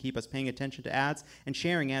response to keep us paying attention to ads and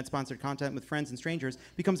sharing ad-sponsored content with friends and strangers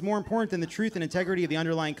becomes more important than the truth and integrity of the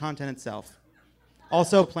underlying content itself.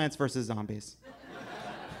 Also, Plants vs. Zombies.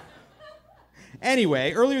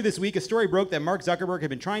 Anyway, earlier this week, a story broke that Mark Zuckerberg had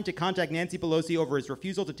been trying to contact Nancy Pelosi over his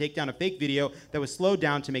refusal to take down a fake video that was slowed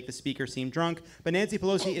down to make the speaker seem drunk, but Nancy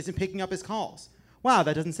Pelosi isn't picking up his calls. Wow,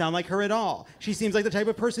 that doesn't sound like her at all. She seems like the type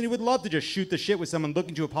of person who would love to just shoot the shit with someone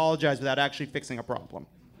looking to apologize without actually fixing a problem.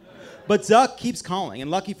 But Zuck keeps calling, and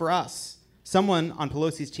lucky for us, someone on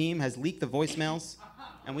Pelosi's team has leaked the voicemails,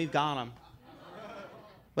 and we've got them.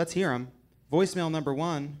 Let's hear them. Voicemail number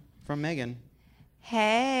 1 from Megan.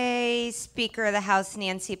 Hey, Speaker of the House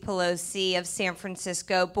Nancy Pelosi of San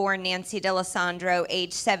Francisco, born Nancy D'Alessandro,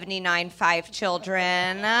 age 79, 5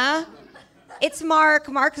 children. It's Mark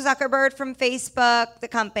Zuckerberg from Facebook, the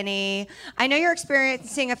company. I know you're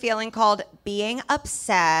experiencing a feeling called being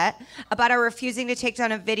upset about our refusing to take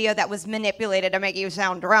down a video that was manipulated to make you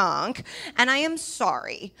sound drunk. And I am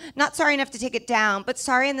sorry. Not sorry enough to take it down, but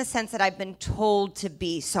sorry in the sense that I've been told to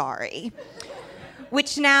be sorry.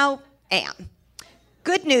 Which now am.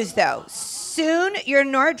 Good news, though. Soon, your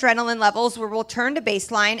noradrenaline levels will return to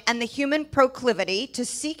baseline, and the human proclivity to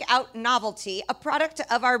seek out novelty, a product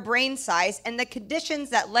of our brain size and the conditions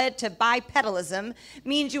that led to bipedalism,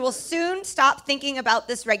 means you will soon stop thinking about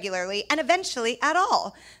this regularly and eventually at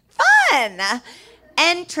all. Fun!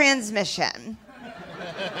 End transmission.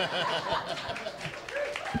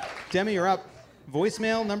 Demi, you're up.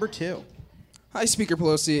 Voicemail number 2. Hi, Speaker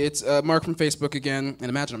Pelosi. It's Mark from Facebook again, and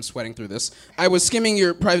imagine I'm sweating through this. I was skimming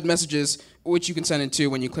your private messages, which you can send into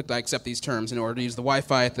when you click I accept these terms in order to use the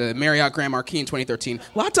Wi-Fi at the Marriott Grand Marquis in 2013.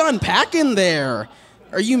 Lot to unpack in there.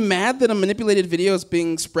 Are you mad that a manipulated video is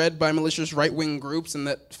being spread by malicious right-wing groups and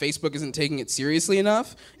that Facebook isn't taking it seriously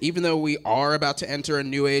enough, even though we are about to enter a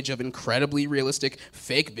new age of incredibly realistic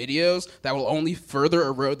fake videos that will only further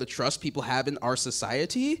erode the trust people have in our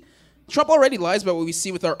society? Trump already lies about what we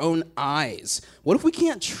see with our own eyes. What if we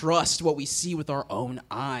can't trust what we see with our own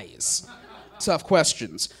eyes? Tough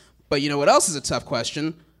questions. But you know what else is a tough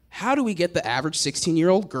question? How do we get the average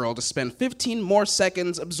 16-year-old girl to spend 15 more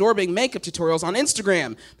seconds absorbing makeup tutorials on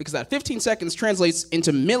Instagram? Because that 15 seconds translates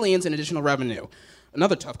into millions in additional revenue.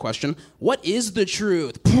 Another tough question. What is the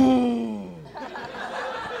truth?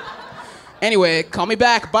 Anyway, call me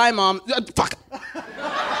back. Bye, Mom. Fuck.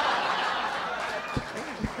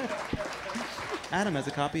 Adam has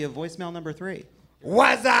a copy of voicemail number 3.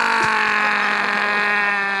 What's up?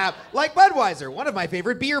 Like Budweiser, one of my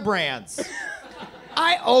favorite beer brands.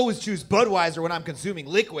 I always choose Budweiser when I'm consuming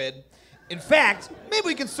liquid. In fact, maybe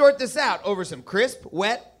we can sort this out over some crisp,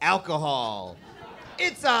 wet alcohol.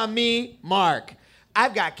 It's on me, Mark.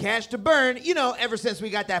 I've got cash to burn, ever since we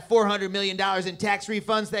got that $400 million in tax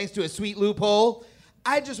refunds thanks to a sweet loophole.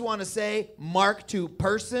 I just want to say, Mark to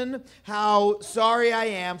person, how sorry I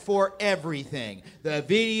am for everything. The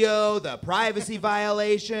video, the privacy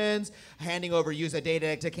violations, handing over user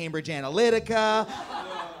data to Cambridge Analytica,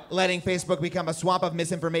 letting Facebook become a swamp of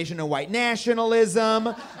misinformation and white nationalism,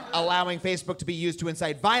 allowing Facebook to be used to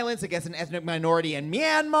incite violence against an ethnic minority in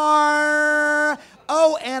Myanmar.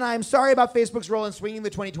 Oh, and I'm sorry about Facebook's role in swinging the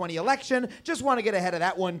 2020 election. Just want to get ahead of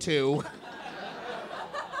that one, too.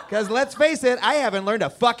 Because let's face it, I haven't learned a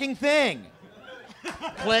fucking thing.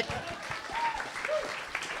 Click.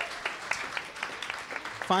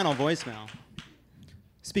 Final voicemail.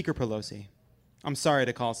 Speaker Pelosi, I'm sorry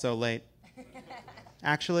to call so late.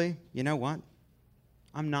 Actually, you know what?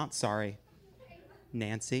 I'm not sorry.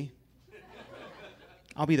 Nancy.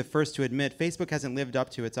 I'll be the first to admit Facebook hasn't lived up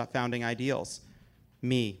to its founding ideals.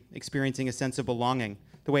 Me, experiencing a sense of belonging,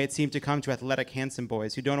 the way it seemed to come to athletic, handsome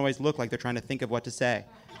boys who don't always look like they're trying to think of what to say.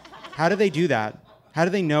 How do they do that? How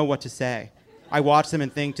do they know what to say? I watch them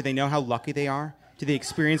and think, do they know how lucky they are? Do they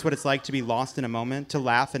experience what it's like to be lost in a moment, to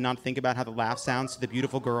laugh and not think about how the laugh sounds to the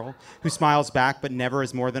beautiful girl who smiles back but never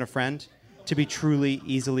is more than a friend? To be truly,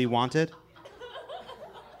 easily wanted?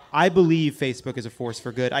 I believe Facebook is a force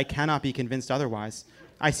for good. I cannot be convinced otherwise.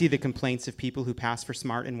 I see the complaints of people who pass for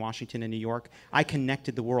smart in Washington and New York. I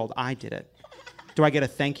connected the world. I did it. Do I get a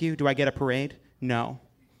thank you? Do I get a parade? No.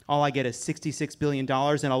 All I get is $66 billion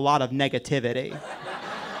and a lot of negativity.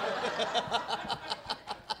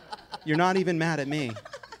 You're not even mad at me.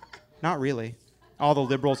 Not really. All the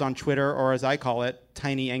liberals on Twitter, or as I call it,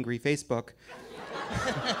 tiny angry Facebook.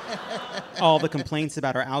 All the complaints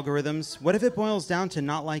about our algorithms. What if it boils down to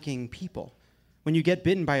not liking people? When you get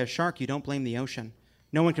bitten by a shark, you don't blame the ocean.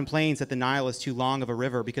 No one complains that the Nile is too long of a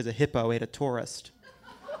river because a hippo ate a tourist.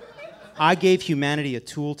 I gave humanity a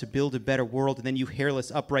tool to build a better world, and then you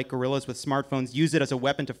hairless, upright gorillas with smartphones use it as a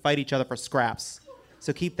weapon to fight each other for scraps.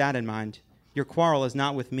 So keep that in mind. Your quarrel is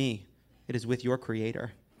not with me. It is with your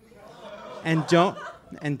creator. And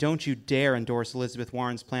don't you dare endorse Elizabeth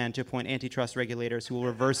Warren's plan to appoint antitrust regulators who will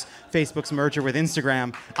reverse Facebook's merger with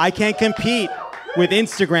Instagram. I can't compete with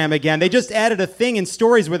Instagram again. They just added a thing in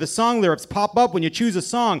stories where the song lyrics pop up when you choose a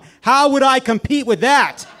song. How would I compete with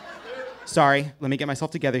that? Sorry, let me get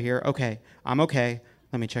myself together here. Okay, I'm okay.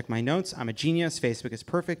 Let me check my notes. I'm a genius. Facebook is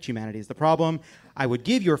perfect. Humanity is the problem. I would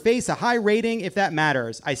give your face a high rating if that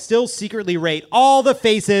matters. I still secretly rate all the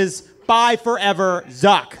faces. Bye forever,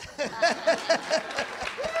 Zuck.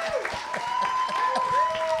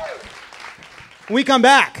 When we come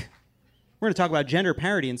back, we're going to talk about gender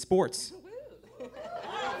parity in sports.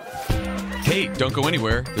 Hey, don't go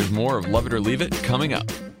anywhere. There's more of Love It or Leave It coming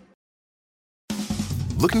up.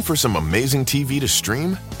 Looking for some amazing TV to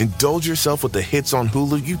stream? Indulge yourself with the hits on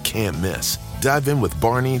Hulu you can't miss. Dive in with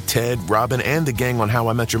Barney, Ted, Robin, and the gang on How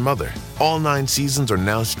I Met Your Mother. All 9 seasons are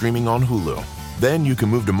now streaming on Hulu. Then you can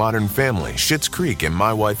move to Modern Family, Schitt's Creek, and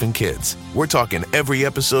My Wife and Kids. We're talking every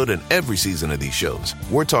episode and every season of these shows.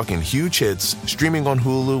 We're talking huge hits, streaming on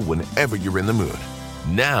Hulu whenever you're in the mood.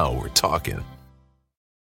 Now we're talking.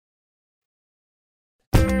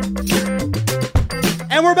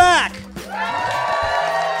 And we're back!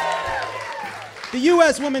 The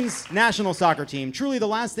U.S. women's national soccer team, truly the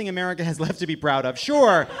last thing America has left to be proud of.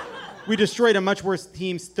 Sure, we destroyed a much worse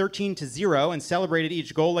team's 13-0 and celebrated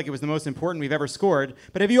each goal like it was the most important we've ever scored.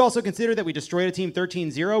 But have you also considered that we destroyed a team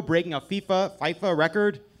 13-0, breaking a FIFA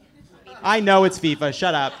record? I know it's FIFA,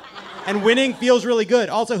 shut up. And winning feels really good.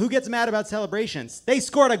 Also, who gets mad about celebrations? They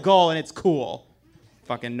scored a goal and it's cool.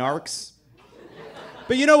 Fucking narcs.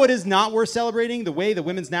 But you know what is not worth celebrating? The way the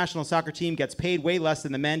women's national soccer team gets paid way less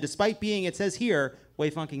than the men, despite being, it says here, way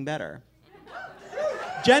funking better.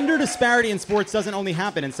 Gender disparity in sports doesn't only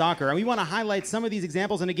happen in soccer, and we want to highlight some of these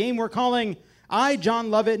examples in a game we're calling I,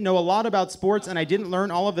 John Lovett, know a lot about sports, and I didn't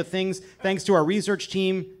learn all of the things thanks to our research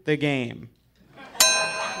team, The Game.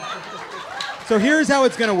 So here's how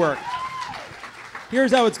it's going to work. I'm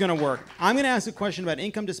going to ask a question about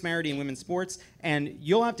income disparity in women's sports, and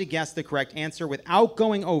you'll have to guess the correct answer without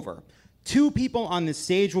going over. 2 people on this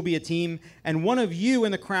stage will be a team, and one of you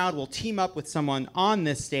in the crowd will team up with someone on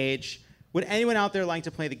this stage. Would anyone out there like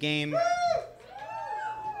to play the game?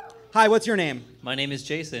 Hi, what's your name? My name is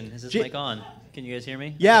Jason. Is this mic on? Can you guys hear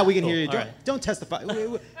me? Yeah, we can hear you. All right. Don't testify.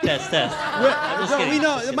 Test. We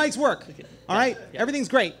know the mics work. All right? Yeah. Everything's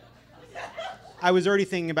great. I was already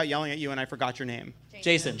thinking about yelling at you, and I forgot your name.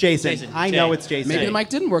 Jason. I know it's Jason. Maybe the mic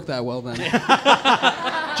didn't work that well then.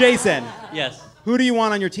 Jason. Yes. Who do you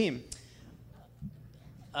want on your team?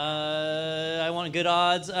 I want good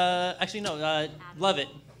odds. Actually, no. Love it.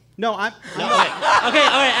 No, I'm. No, okay, all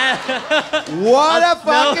right. What a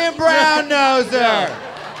fucking brown noser!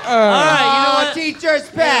 All right, you know what? Teacher's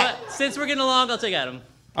pet. You know what? Since we're getting along, I'll take Adam.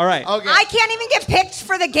 All right. Okay. I can't even get picked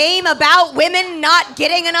for the game about women not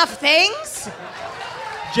getting enough things.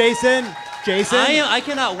 Jason. I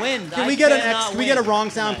cannot win. Can we get a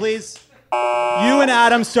wrong sound, please? You and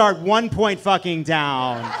Adam start 1 point fucking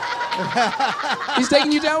down. He's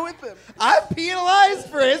taking you down with him. I'm penalized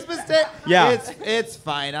for his mistake. Yeah. It's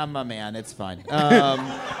fine. I'm a man. It's fine.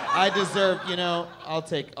 I deserve, I'll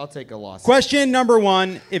take a loss. Question number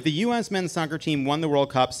 1. If the U.S. men's soccer team won the World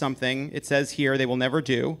Cup, something, it says here, they will never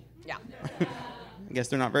do. Yeah. I guess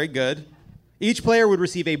they're not very good. Each player would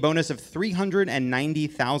receive a bonus of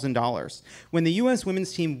 $390,000. When the U.S.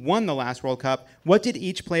 women's team won the last World Cup, what did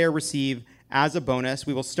each player receive as a bonus?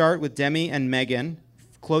 We will start with Demi and Megan.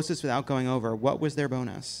 Closest without going over. What was their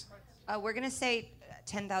bonus? We're going to say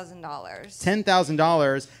 $10,000.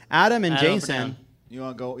 $10,000. Adam and Jason. You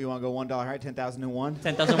want to go $1, right? 10,001?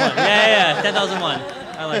 10,001. Yeah. 10,001.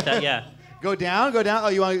 I like that, yeah. Go down? Oh,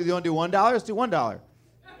 you want to do $1? Let's do $1.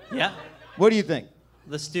 Yeah. What do you think?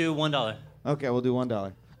 Let's do $1. Okay, we'll do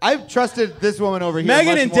 $1. I've trusted this woman over here.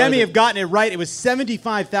 Megan and Demi have gotten it right. It was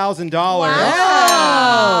 $75,000.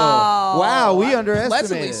 Wow, we underestimated.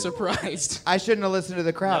 Pleasantly surprised. I shouldn't have listened to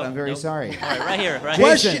the crowd. I'm very sorry. All right, right here.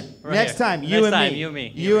 Jason, Right next here. time, you and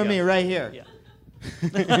me. You and me, right here. Yeah.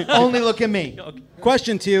 Only look at me. Okay.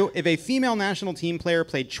 Question 2. If a female national team player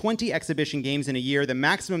played 20 exhibition games in a year, the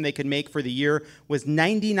maximum they could make for the year was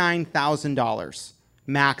 $99,000.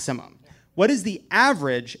 Maximum. What is the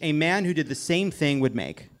average a man who did the same thing would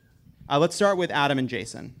make? Let's start with Adam and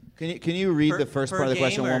Jason. Can you read the first part of the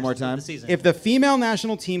question one more time? If the female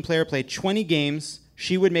national team player played 20 games,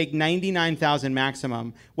 She would make $99,000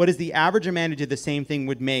 maximum. What is the average Amanda did the same thing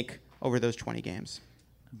would make over those 20 games?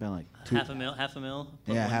 About like Half a mil.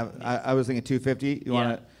 Yeah, I was thinking 250. You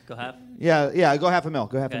want to go half? Yeah, go half a mil.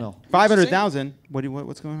 Go half a mil. 500,000.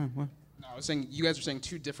 What's going on? What? No, I was saying you guys were saying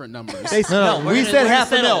two different numbers. We said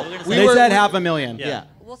half a mil. They said $500,000. Yeah.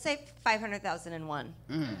 We'll say 500,001.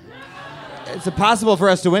 It's impossible for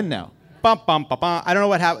us to win now. Bum, bum, bum, bum. I don't know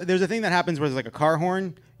what happened. There's a thing that happens where there's like a car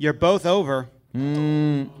horn. You're both over.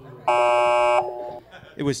 It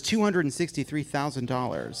was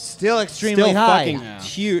 $263,000. Still extremely high. Fucking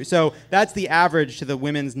huge. So that's the average to the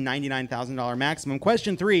women's $99,000 maximum.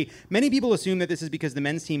 Question 3. Many people assume that this is because the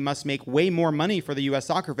men's team must make way more money for the U.S.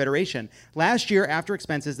 Soccer Federation. Last year, after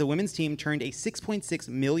expenses, the women's team turned a $6.6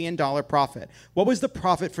 million profit. What was the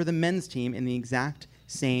profit for the men's team in the exact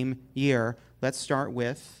same year? Let's start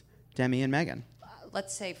with Demi and Megan.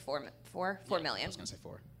 Let's say 4 million. I was going to say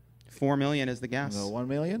 4. 4 million is the guess. 1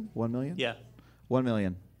 million? 1 million? Yeah. 1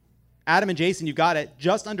 million. Adam and Jason, you got it.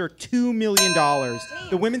 Just under $2 million.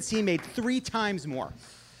 The women's team made 3 times more.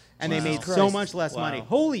 And they made so much less money.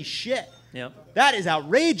 Holy shit. Yep. That is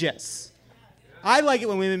outrageous. I like it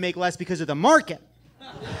when women make less because of the market.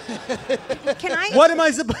 Can I? What am I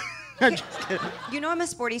supposed I'm just kidding. You know I'm a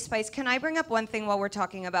sporty spice. Can I bring up one thing while we're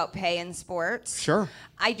talking about pay in sports? Sure.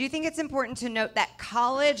 I do think it's important to note that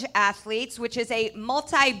college athletes, which is a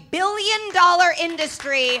multi-billion-dollar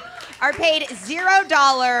industry, are paid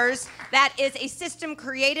 $0. That is a system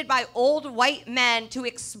created by old white men to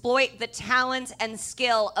exploit the talents and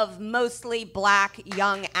skill of mostly black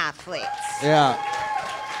young athletes. Yeah.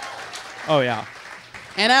 Oh, yeah.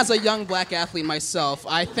 And as a young black athlete myself,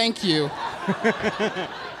 I thank you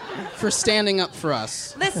for standing up for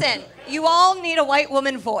us. Listen, you all need a white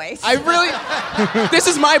woman voice. I really, this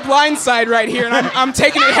is my blind side right here, and I'm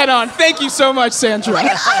taking it head on. Thank you so much, Sandra.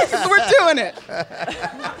 We're doing it.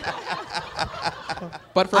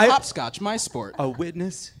 But for hopscotch, my sport. A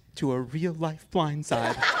witness to a real-life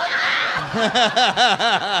blindside.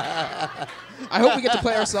 I hope we get to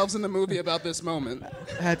play ourselves in the movie about this moment.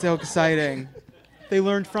 That's so exciting. They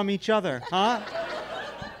learned from each other, huh?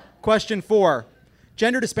 Question 4.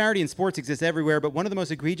 Gender disparity in sports exists everywhere, but one of the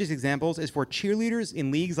most egregious examples is for cheerleaders in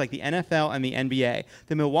leagues like the NFL and the NBA.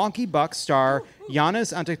 The Milwaukee Bucks star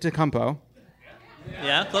Giannis Antetokounmpo.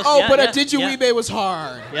 Yeah, close. Oh, yeah, but yeah, a Didgeridoo was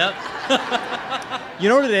hard. Yep. You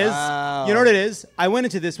know what it is? Wow. You know what it is? I went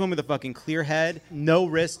into this one with a fucking clear head, no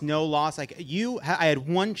risk, no loss. Like I had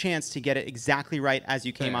one chance to get it exactly right as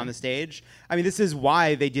you came on the stage. I mean, this is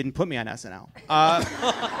why they didn't put me on SNL.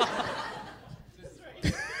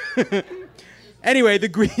 Anyway, the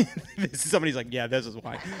green. Somebody's like, yeah, this is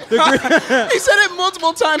why. He said it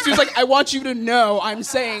multiple times. He was like, I want you to know I'm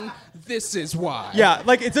saying this is why. Yeah,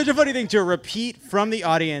 like it's such a funny thing to repeat from the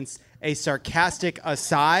audience a sarcastic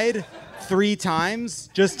aside 3 times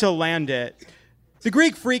just to land it. The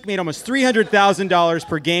Greek Freak made almost $300,000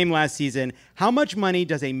 per game last season. How much money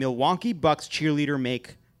does a Milwaukee Bucks cheerleader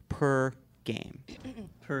make per game?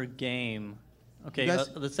 Per game. Okay, guys-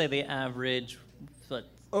 let's say the average.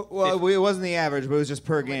 Oh, well, it wasn't the average, but it was just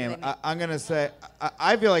per game. I'm going to say,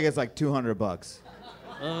 I feel like it's like $200.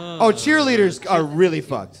 Cheerleaders are really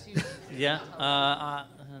fucked. Yeah.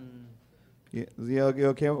 You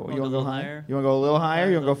okay? You want to go higher? higher? You want to go a little higher?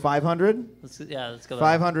 You want to go 500? Let's go.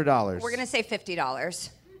 $500. We're going to say $50.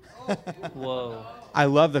 Whoa. I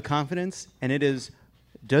love the confidence, and it is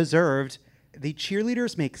deserved. The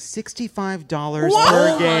cheerleaders make $65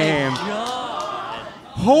 per game.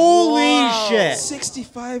 Holy shit.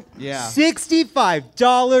 65. Yeah.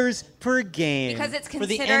 $65 per game. Because it's for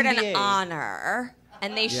the considered an NBA. honor.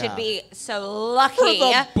 And they should Yeah. be so lucky For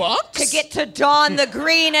the Bucks? to get to don the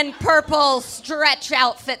green and purple stretch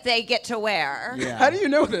outfit they get to wear. Yeah. How do you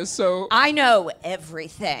know this? So I know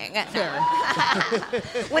everything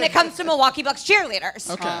when it comes to Milwaukee Bucks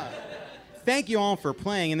cheerleaders. okay. Thank you all for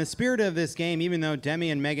playing. In the spirit of this game, even though Demi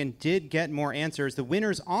and Megan did get more answers, the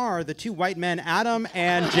winners are the 2 white men, Adam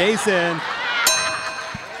and Jason.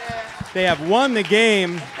 They have won the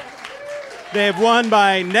game. They have won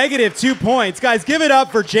by -2 points. Guys, give it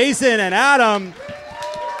up for Jason and Adam.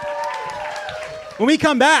 When we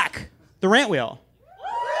come back, the rant wheel.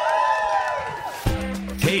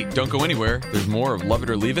 Hey, don't go anywhere. There's more of Love It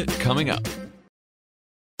or Leave It coming up.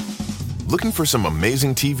 Looking for some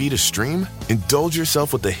amazing TV to stream? Indulge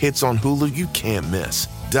yourself with the hits on Hulu you can't miss.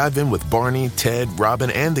 Dive in with Barney, Ted, Robin,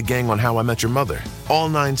 and the gang on How I Met Your Mother. All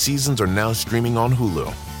 9 seasons are now streaming on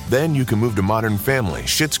Hulu. Then you can move to Modern Family,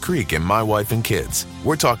 Schitt's Creek, and My Wife and Kids.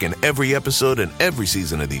 We're talking every episode and every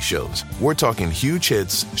season of these shows. We're talking huge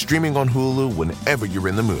hits, streaming on Hulu whenever you're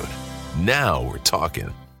in the mood. Now we're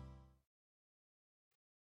talking.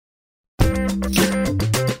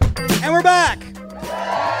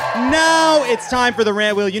 Now it's time for the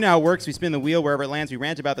rant wheel. You know how it works. We spin the wheel. Wherever it lands, we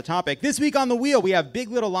rant about the topic. This week on the wheel, we have Big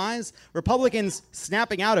Little Lies, Republicans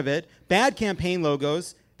snapping out of it, bad campaign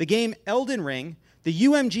logos, the game Elden Ring, the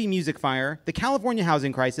UMG music fire, the California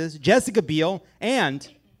housing crisis, Jessica Biel, and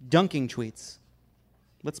dunking tweets.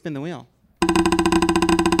 Let's spin the wheel.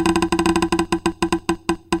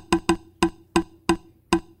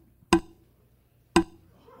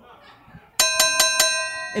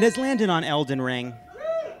 It has landed on Elden Ring.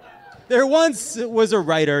 There once was a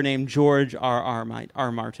writer named George R.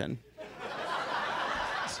 Martin.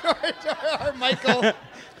 George R. Michael.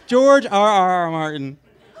 George R. Martin.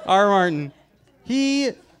 R. Martin.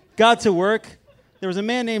 He got to work. There was a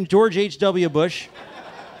man named George H.W. Bush.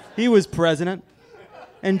 He was president.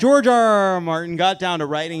 And George R. Martin got down to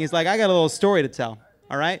writing. He's like, I got a little story to tell.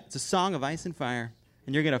 All right? It's a song of ice and fire.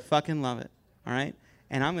 And you're going to fucking love it. All right?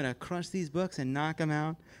 And I'm going to crush these books and knock them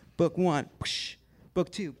out. Book 1, psh. Book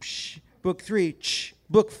 2, psh. Book 3, psh.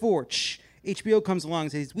 Book 4, psh. HBO comes along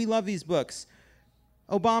and says, we love these books.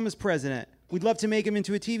 Obama's president. We'd love to make him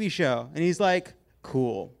into a TV show. And he's like,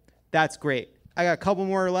 cool. That's great. I got a couple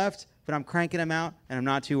more left, but I'm cranking them out, and I'm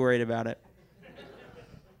not too worried about it.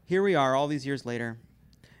 Here we are all these years later.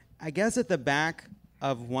 I guess at the back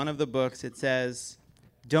of one of the books it says,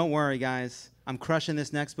 don't worry, guys. I'm crushing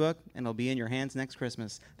this next book, and it'll be in your hands next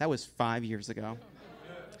Christmas. That was 5 years ago.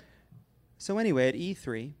 So anyway, at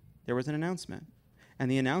E3, there was an announcement. And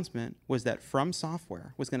the announcement was that From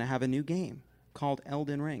Software was going to have a new game called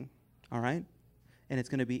Elden Ring. All right? And it's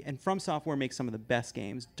going to be, and From Software makes some of the best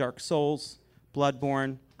games. Dark Souls,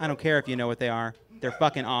 Bloodborne. I don't care if you know what they are. They're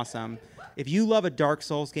fucking awesome. If you love a Dark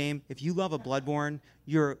Souls game, if you love a Bloodborne,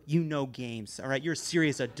 you know games, all right? You're a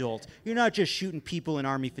serious adult. You're not just shooting people in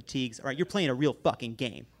army fatigues, all right? You're playing a real fucking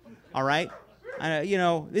game, all right?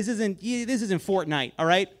 This isn't Fortnite, all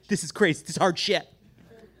right? This is crazy. This is hard shit.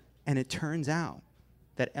 And it turns out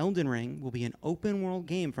that Elden Ring will be an open world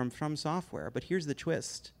game from Software. But here's the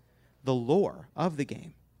twist. The lore of the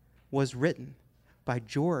game was written by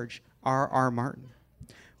George R. Martin,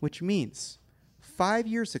 which means 5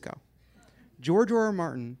 years ago, George R.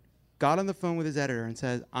 Martin got on the phone with his editor and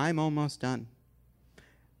said, I'm almost done.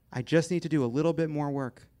 I just need to do a little bit more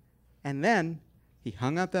work. And then he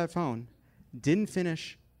hung up that phone, didn't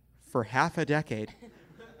finish for half a decade,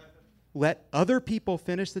 let other people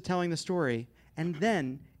finish telling the story, and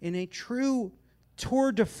then, in a true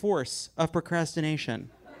tour de force of procrastination,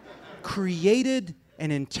 created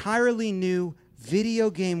an entirely new video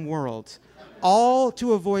game world, all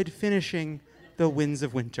to avoid finishing The Winds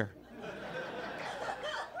of Winter.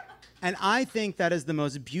 And I think that is the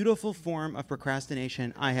most beautiful form of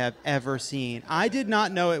procrastination I have ever seen. I did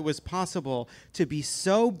not know it was possible to be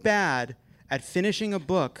so bad at finishing a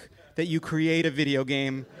book that you create a video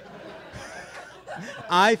game.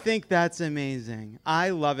 I think that's amazing. I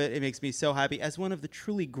love it. It makes me so happy. As one of the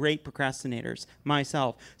truly great procrastinators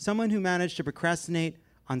myself, someone who managed to procrastinate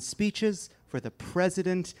on speeches for the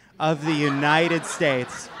President of the United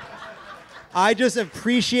States. I just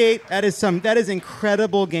appreciate that is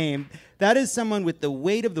incredible game. That is someone with the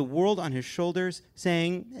weight of the world on his shoulders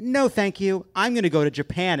saying, no, thank you. I'm going to go to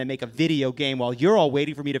Japan and make a video game while you're all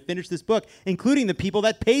waiting for me to finish this book, including the people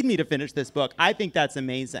that paid me to finish this book. I think that's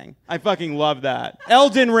amazing. I fucking love that.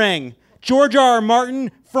 Elden Ring. George R.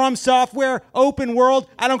 Martin, From Software, open world.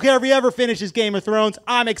 I don't care if he ever finishes Game of Thrones.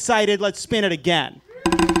 I'm excited. Let's spin it again.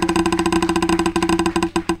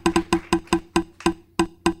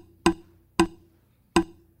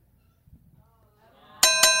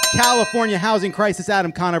 California housing crisis.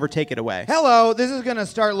 Adam Conover, take it away. Hello, this is going to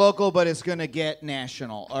start local, but it's going to get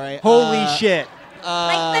national, all right? Holy shit.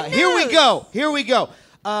 Here we go.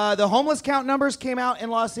 The homeless count numbers came out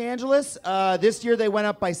in Los Angeles. This year they went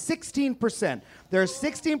up by 16%. There are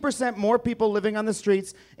 16% more people living on the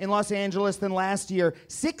streets in Los Angeles than last year.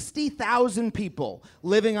 60,000 people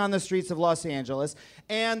living on the streets of Los Angeles.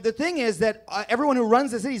 And the thing is that everyone who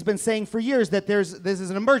runs the city has been saying for years that this is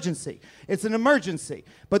an emergency. It's an emergency.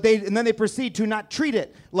 And then they proceed to not treat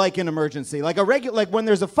it like an emergency. Like when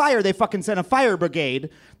there's a fire, they fucking send a fire brigade.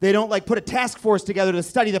 They don't put a task force together to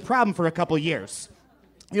study the problem for a couple years.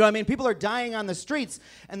 You know what I mean? People are dying on the streets.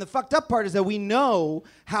 And the fucked up part is that we know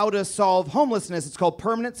how to solve homelessness. It's called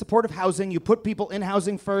permanent supportive housing. You put people in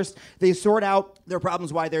housing first. They sort out their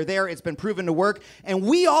problems, why they're there. It's been proven to work. And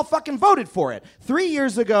we all fucking voted for it. 3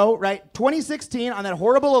 years ago, right, 2016, on that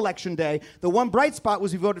horrible election day, the one bright spot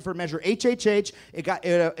was we voted for Measure HHH.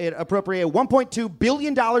 It appropriated $1.2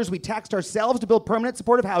 billion. We taxed ourselves to build permanent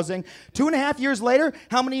supportive housing. 2.5 years later,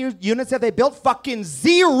 how many units have they built? Fucking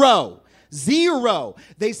zero. Zero.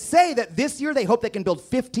 They say that this year they hope they can build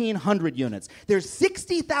 1,500 units. There's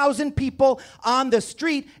 60,000 people on the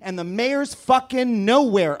street, and the mayor's fucking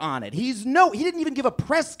nowhere on it. He didn't even give a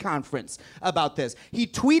press conference about this. He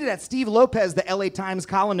tweeted at Steve Lopez, the LA Times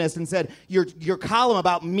columnist, and said, your column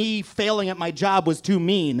about me failing at my job was too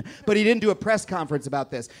mean, but he didn't do a press conference about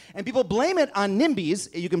this. And people blame it on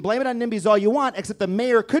NIMBYs. You can blame it on NIMBYs all you want, except the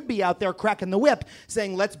mayor could be out there cracking the whip,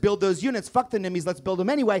 saying, let's build those units, fuck the NIMBYs, let's build them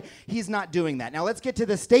anyway. He's not doing that. Now let's get to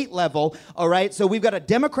the state level, all right? So we've got a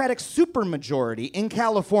Democratic supermajority in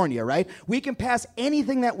California, right? We can pass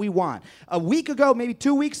anything that we want. A week ago, maybe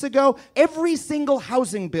 2 weeks ago, every single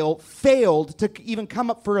housing bill failed to even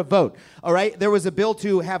come up for a vote, all right? There was a bill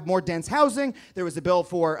to have more dense housing. There was a bill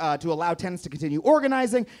for to allow tenants to continue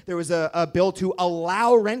organizing. There was a bill to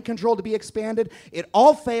allow rent control to be expanded. It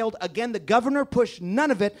all failed. Again, the governor pushed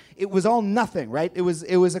none of it. It was all nothing, right? It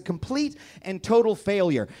was a complete and total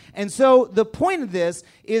failure. And so the point of this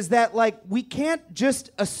is that, like, we can't just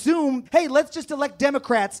assume, hey, let's just elect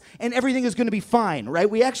Democrats and everything is going to be fine, right?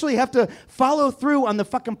 We actually have to follow through on the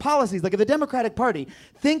fucking policies. Like, if the Democratic Party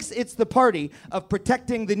thinks it's the party of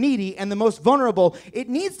protecting the needy and the most vulnerable, it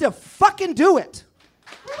needs to fucking do it.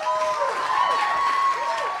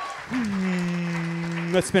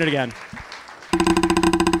 Let's spin it again.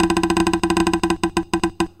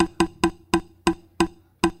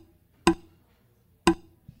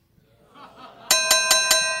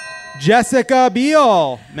 Jessica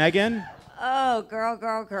Biel. Megan? Oh,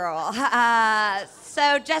 girl.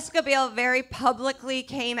 So Jessica Biel very publicly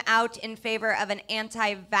came out in favor of an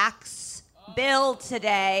anti-vax bill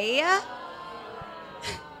today.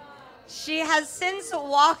 She has since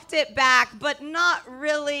walked it back, but not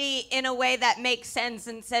really in a way that makes sense,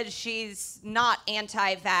 and said she's not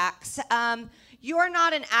anti-vax. You're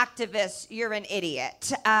not an activist, you're an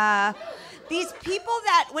idiot. These people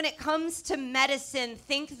that, when it comes to medicine,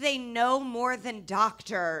 think they know more than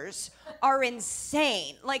doctors are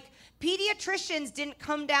insane. Like, pediatricians didn't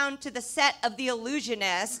come down to the set of The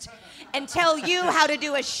Illusionist and tell you how to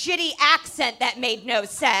do a shitty accent that made no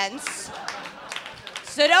sense.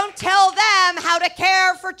 So don't tell them how to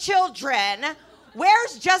care for children.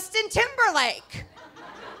 Where's Justin Timberlake?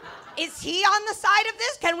 Is he on the side of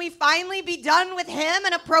this? Can we finally be done with him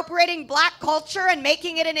and appropriating black culture and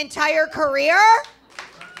making it an entire career?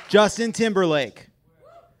 Justin Timberlake.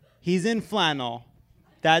 He's in flannel.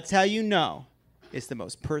 That's how you know it's the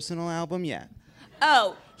most personal album yet.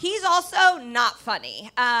 Oh, he's also not funny.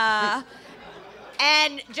 And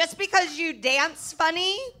just because you dance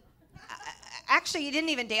funny, actually, you didn't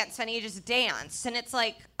even dance funny, you just danced. And it's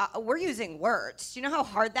like, we're using words. Do you know how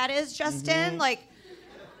hard that is, Justin? Like,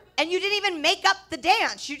 and you didn't even make up the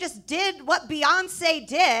dance. You just did what Beyonce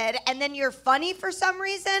did, and then you're funny for some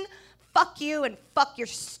reason. Fuck you and fuck your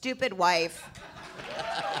stupid wife.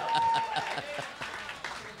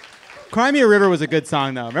 Cry Me a River was a good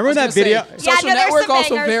song, though. Remember that video? Social Network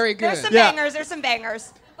also very good. There's some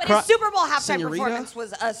bangers. But his Super Bowl halftime Senorita? performance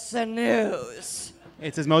was a snooze.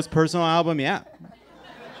 It's his most personal album yet.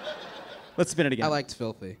 Let's spin it again. I liked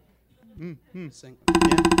Filthy. Sing.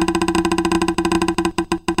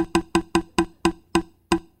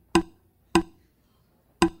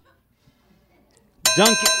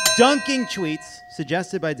 Dunking tweets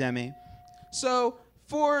suggested by Demi. So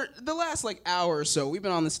for the last hour or so, we've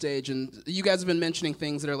been on the stage, and you guys have been mentioning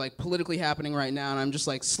things that are politically happening right now, and I'm just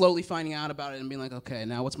slowly finding out about it and being like, okay,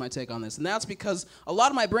 now what's my take on this? And that's because a lot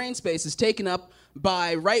of my brain space is taken up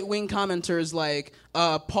by right-wing commenters like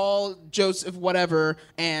Paul Joseph whatever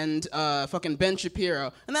and fucking Ben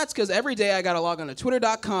Shapiro. And that's because every day I gotta log on to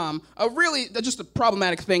twitter.com, just a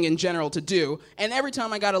problematic thing in general to do, and every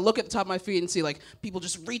time I gotta look at the top of my feed and see people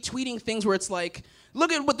just retweeting things where it's like,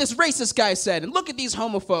 look at what this racist guy said, and look at these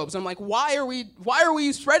homophobes. I'm like, why are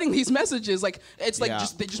we spreading these messages? They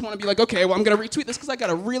just want to be like, okay, well, I'm gonna retweet this because I got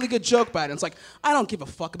a really good joke about it. And it's like, I don't give a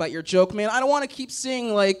fuck about your joke, man. I don't want to keep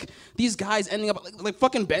seeing these guys ending up like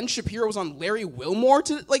fucking Ben Shapiro was on Larry Wilmore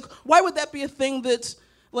why would that be a thing that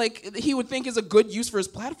he would think is a good use for his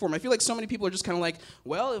platform? I feel like so many people are just kind of like,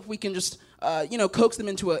 well, if we can just coax them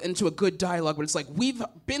into a good dialogue, but it's like, we've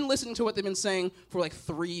been listening to what they've been saying for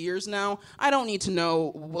 3 years now. I don't need to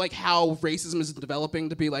know how racism is developing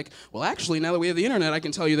to be like, well, actually, now that we have the internet, I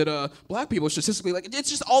can tell you that black people statistically, it's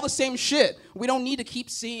just all the same shit. We don't need to keep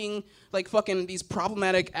seeing fucking these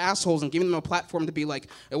problematic assholes and giving them a platform to be like,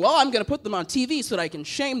 well, I'm gonna put them on TV so that I can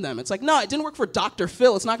shame them. It's like, no, it didn't work for Dr.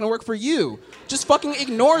 Phil. It's not gonna work for you. Just fucking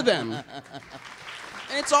ignore them.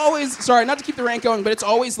 And it's always, sorry, not to keep the rant going, but it's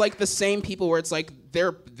always like the same people where it's like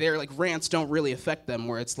their like rants don't really affect them,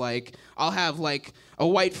 where it's like I'll have like a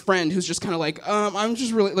white friend who's just kind of like, I'm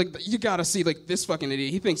just really like, you gotta see like this fucking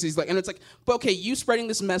idiot. He thinks he's like, and it's like, but okay, you spreading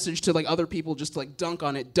this message to like other people just to like dunk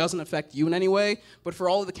on it doesn't affect you in any way, but for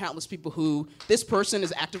all of the countless people who this person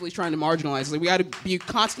is actively trying to marginalize, like we gotta be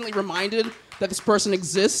constantly reminded that this person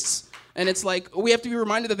exists. And it's like, we have to be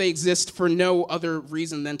reminded that they exist for no other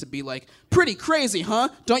reason than to be like, pretty crazy, huh?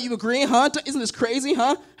 Don't you agree, huh? Isn't this crazy,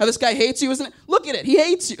 huh? How this guy hates you, isn't it? Look at it, he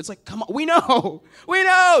hates you. It's like, come on, we know. We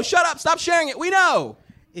know, shut up, stop sharing it, we know.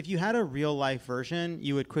 If you had a real life version,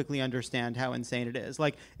 you would quickly understand how insane it is.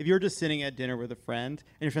 Like, if you were just sitting at dinner with a friend,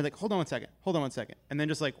 and your friend's like, hold on one second, and then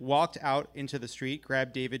just like walked out into the street,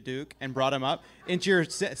 grabbed David Duke, and brought him up,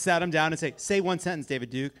 sat him down and say one sentence, David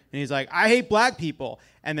Duke, and he's like, I hate black people.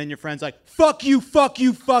 And then your friend's like, fuck you, fuck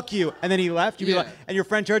you, fuck you. And then he left, you'd be like, and your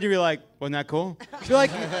friend turned to you, be like, wasn't that cool? You're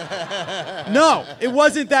like, no, it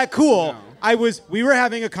wasn't that cool. No. We were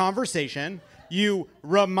having a conversation. You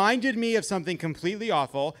reminded me of something completely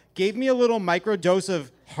awful, gave me a little microdose of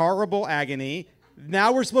horrible agony.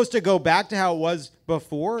 Now we're supposed to go back to how it was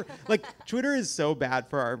before. Like, Twitter is so bad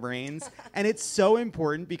for our brains. And it's so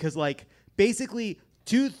important because, like, basically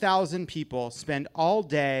 2,000 people spend all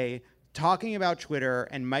day talking about Twitter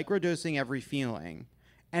and microdosing every feeling,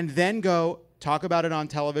 and then go talk about it on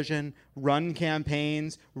television, run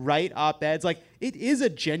campaigns, write op-eds. Like, it is a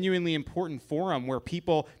genuinely important forum where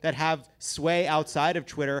people that have sway outside of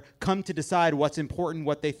Twitter come to decide what's important,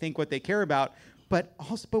 what they think, what they care about. But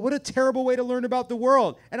what a terrible way to learn about the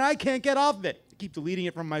world. And I can't get off of it. I keep deleting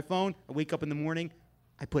it from my phone. I wake up in the morning,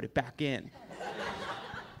 I put it back in.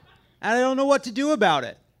 And I don't know what to do about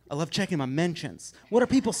it. I love checking my mentions. What are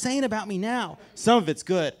people saying about me now? Some of it's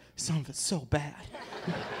good. Some of it's so bad.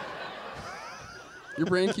 Your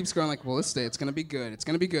brain keeps going like, well, this day it's going to be good. It's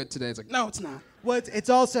going to be good today. It's like, no, it's not. Well, it's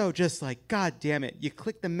also just like, God damn it. You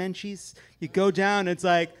click the menchies, you go down, it's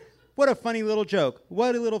like, what a funny little joke.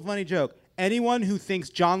 What a little funny joke. Anyone who thinks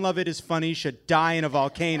John Lovett is funny should die in a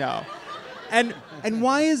volcano. And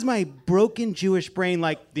why is my broken Jewish brain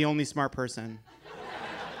like the only smart person?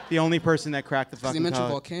 The only person that cracked the fucking code? He mentioned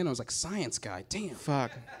volcanoes, like science guy. Damn.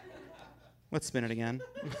 Fuck. Let's spin it again.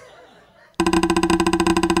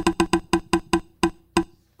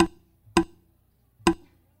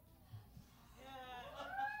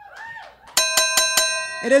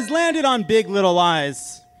 It has landed on Big Little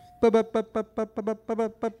Lies. It's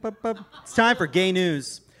time for gay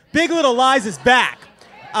news. Big Little Lies is back.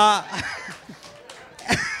 And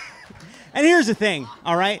here's the thing,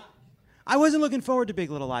 all right? I wasn't looking forward to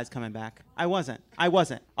Big Little Lies coming back. I wasn't.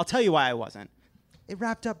 I'll tell you why I wasn't. It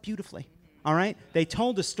wrapped up beautifully, all right? They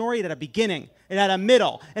told a story. It had a beginning. It had a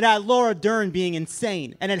middle. It had Laura Dern being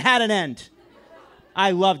insane. And it had an end.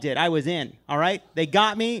 I loved it. I was in, all right? They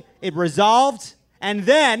got me. It resolved. And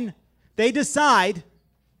then they decide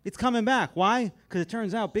it's coming back. Why? Because it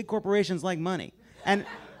turns out big corporations like money. And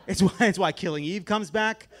it's why Killing Eve comes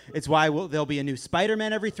back. It's why there'll be a new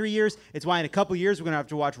Spider-Man every 3 years. It's why in a couple years we're going to have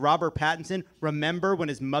to watch Robert Pattinson remember when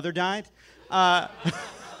his mother died. But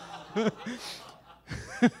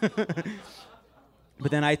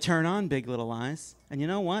then I turn on Big Little Lies, and you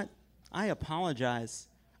know what? I apologize.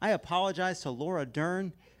 I apologize to Laura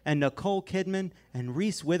Dern and Nicole Kidman and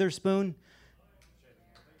Reese Witherspoon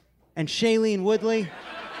and Shailene Woodley.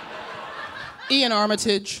 Ian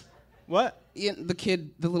Armitage. What? Ian, the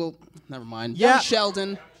kid, the little, never mind. Yeah. Young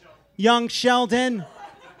Sheldon. Young Sheldon,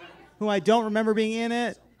 who I don't remember being in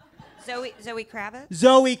it. Zoe Kravitz?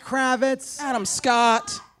 Zoe Kravitz. Adam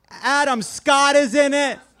Scott. Adam Scott is in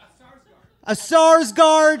it. A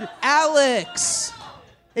Sarsgaard. Alex.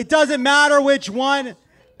 It doesn't matter which one,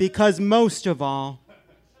 because most of all,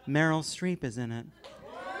 Meryl Streep is in it.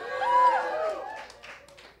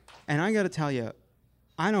 And I gotta tell you,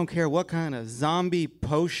 I don't care what kind of zombie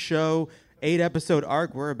post-show 8-episode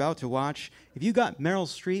arc we're about to watch. If you got Meryl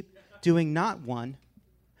Streep doing not 1,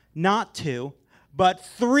 not 2, but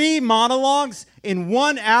 3 monologues in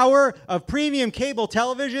 1 hour of premium cable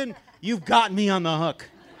television, you've got me on the hook.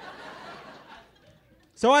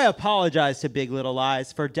 So I apologize to Big Little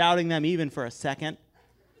Lies for doubting them even for a second.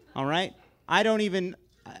 All right? I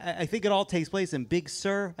think it all takes place in Big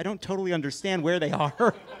Sur. I don't totally understand where they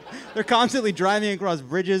are. They're constantly driving across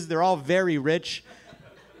bridges. They're all very rich.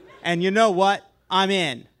 And you know what? I'm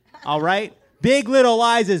in. All right? Big Little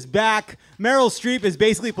Lies is back. Meryl Streep is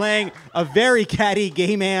basically playing a very catty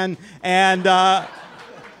gay man. And I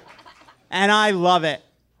love it.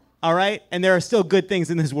 All right? And there are still good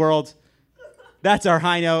things in this world. That's our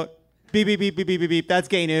high note. Beep, beep, beep, beep, beep, beep, beep. That's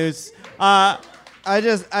gay news. I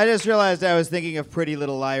just realized I was thinking of Pretty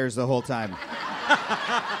Little Liars the whole time.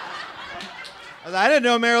 I didn't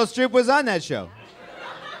know Meryl Streep was on that show.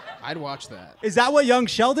 I'd watch that. Is that what Young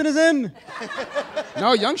Sheldon is in?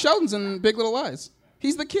 No, Young Sheldon's in Big Little Lies.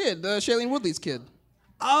 He's the kid, Shailene Woodley's kid.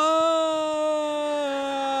 Oh.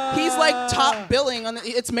 He's like top billing on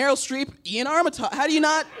it's Meryl Streep, Ian Armitage. How do you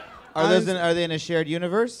not? Are they in a shared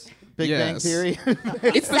universe? Big Bang Yes. Theory?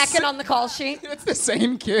 It's Second on the call sheet. It's the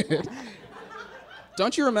same kid.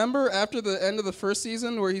 Don't you remember after the end of the first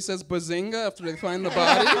season where he says bazinga after they find the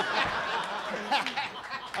body?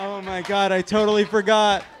 Oh my God, I totally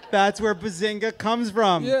forgot. That's where bazinga comes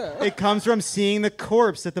from. Yeah. It comes from seeing the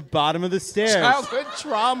corpse at the bottom of the stairs. Childhood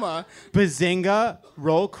trauma. Bazinga,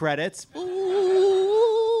 roll credits.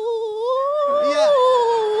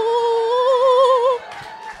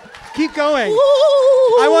 Keep going.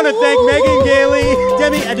 I want to thank Megan Gailey,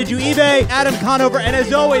 Demi Adejuyebe, Adam Conover, and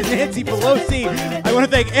as always, Nancy Pelosi. I want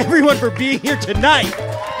to thank everyone for being here tonight.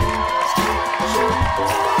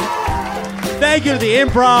 Thank you to the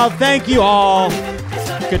Improv. Thank you all.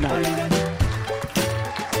 Good night.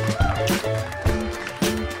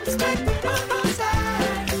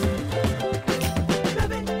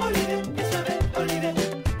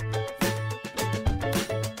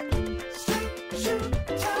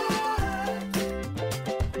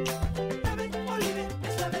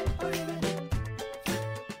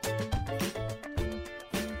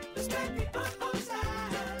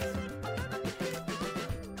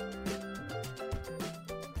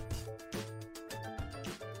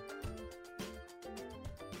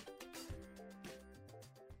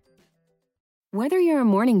 Whether you're a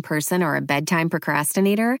morning person or a bedtime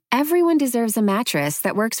procrastinator, everyone deserves a mattress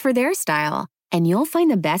that works for their style. And you'll find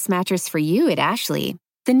the best mattress for you at Ashley.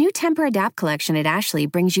 The new Tempur-Adapt collection at Ashley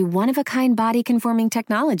brings you one-of-a-kind body-conforming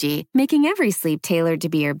technology, making every sleep tailored to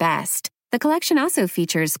be your best. The collection also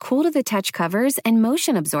features cool-to-the-touch covers and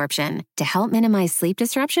motion absorption to help minimize sleep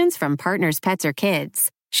disruptions from partners, pets, or kids.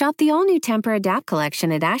 Shop the all-new Tempur-Adapt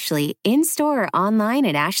collection at Ashley, in-store or online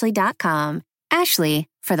at ashley.com. Ashley,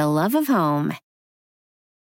 for the love of home.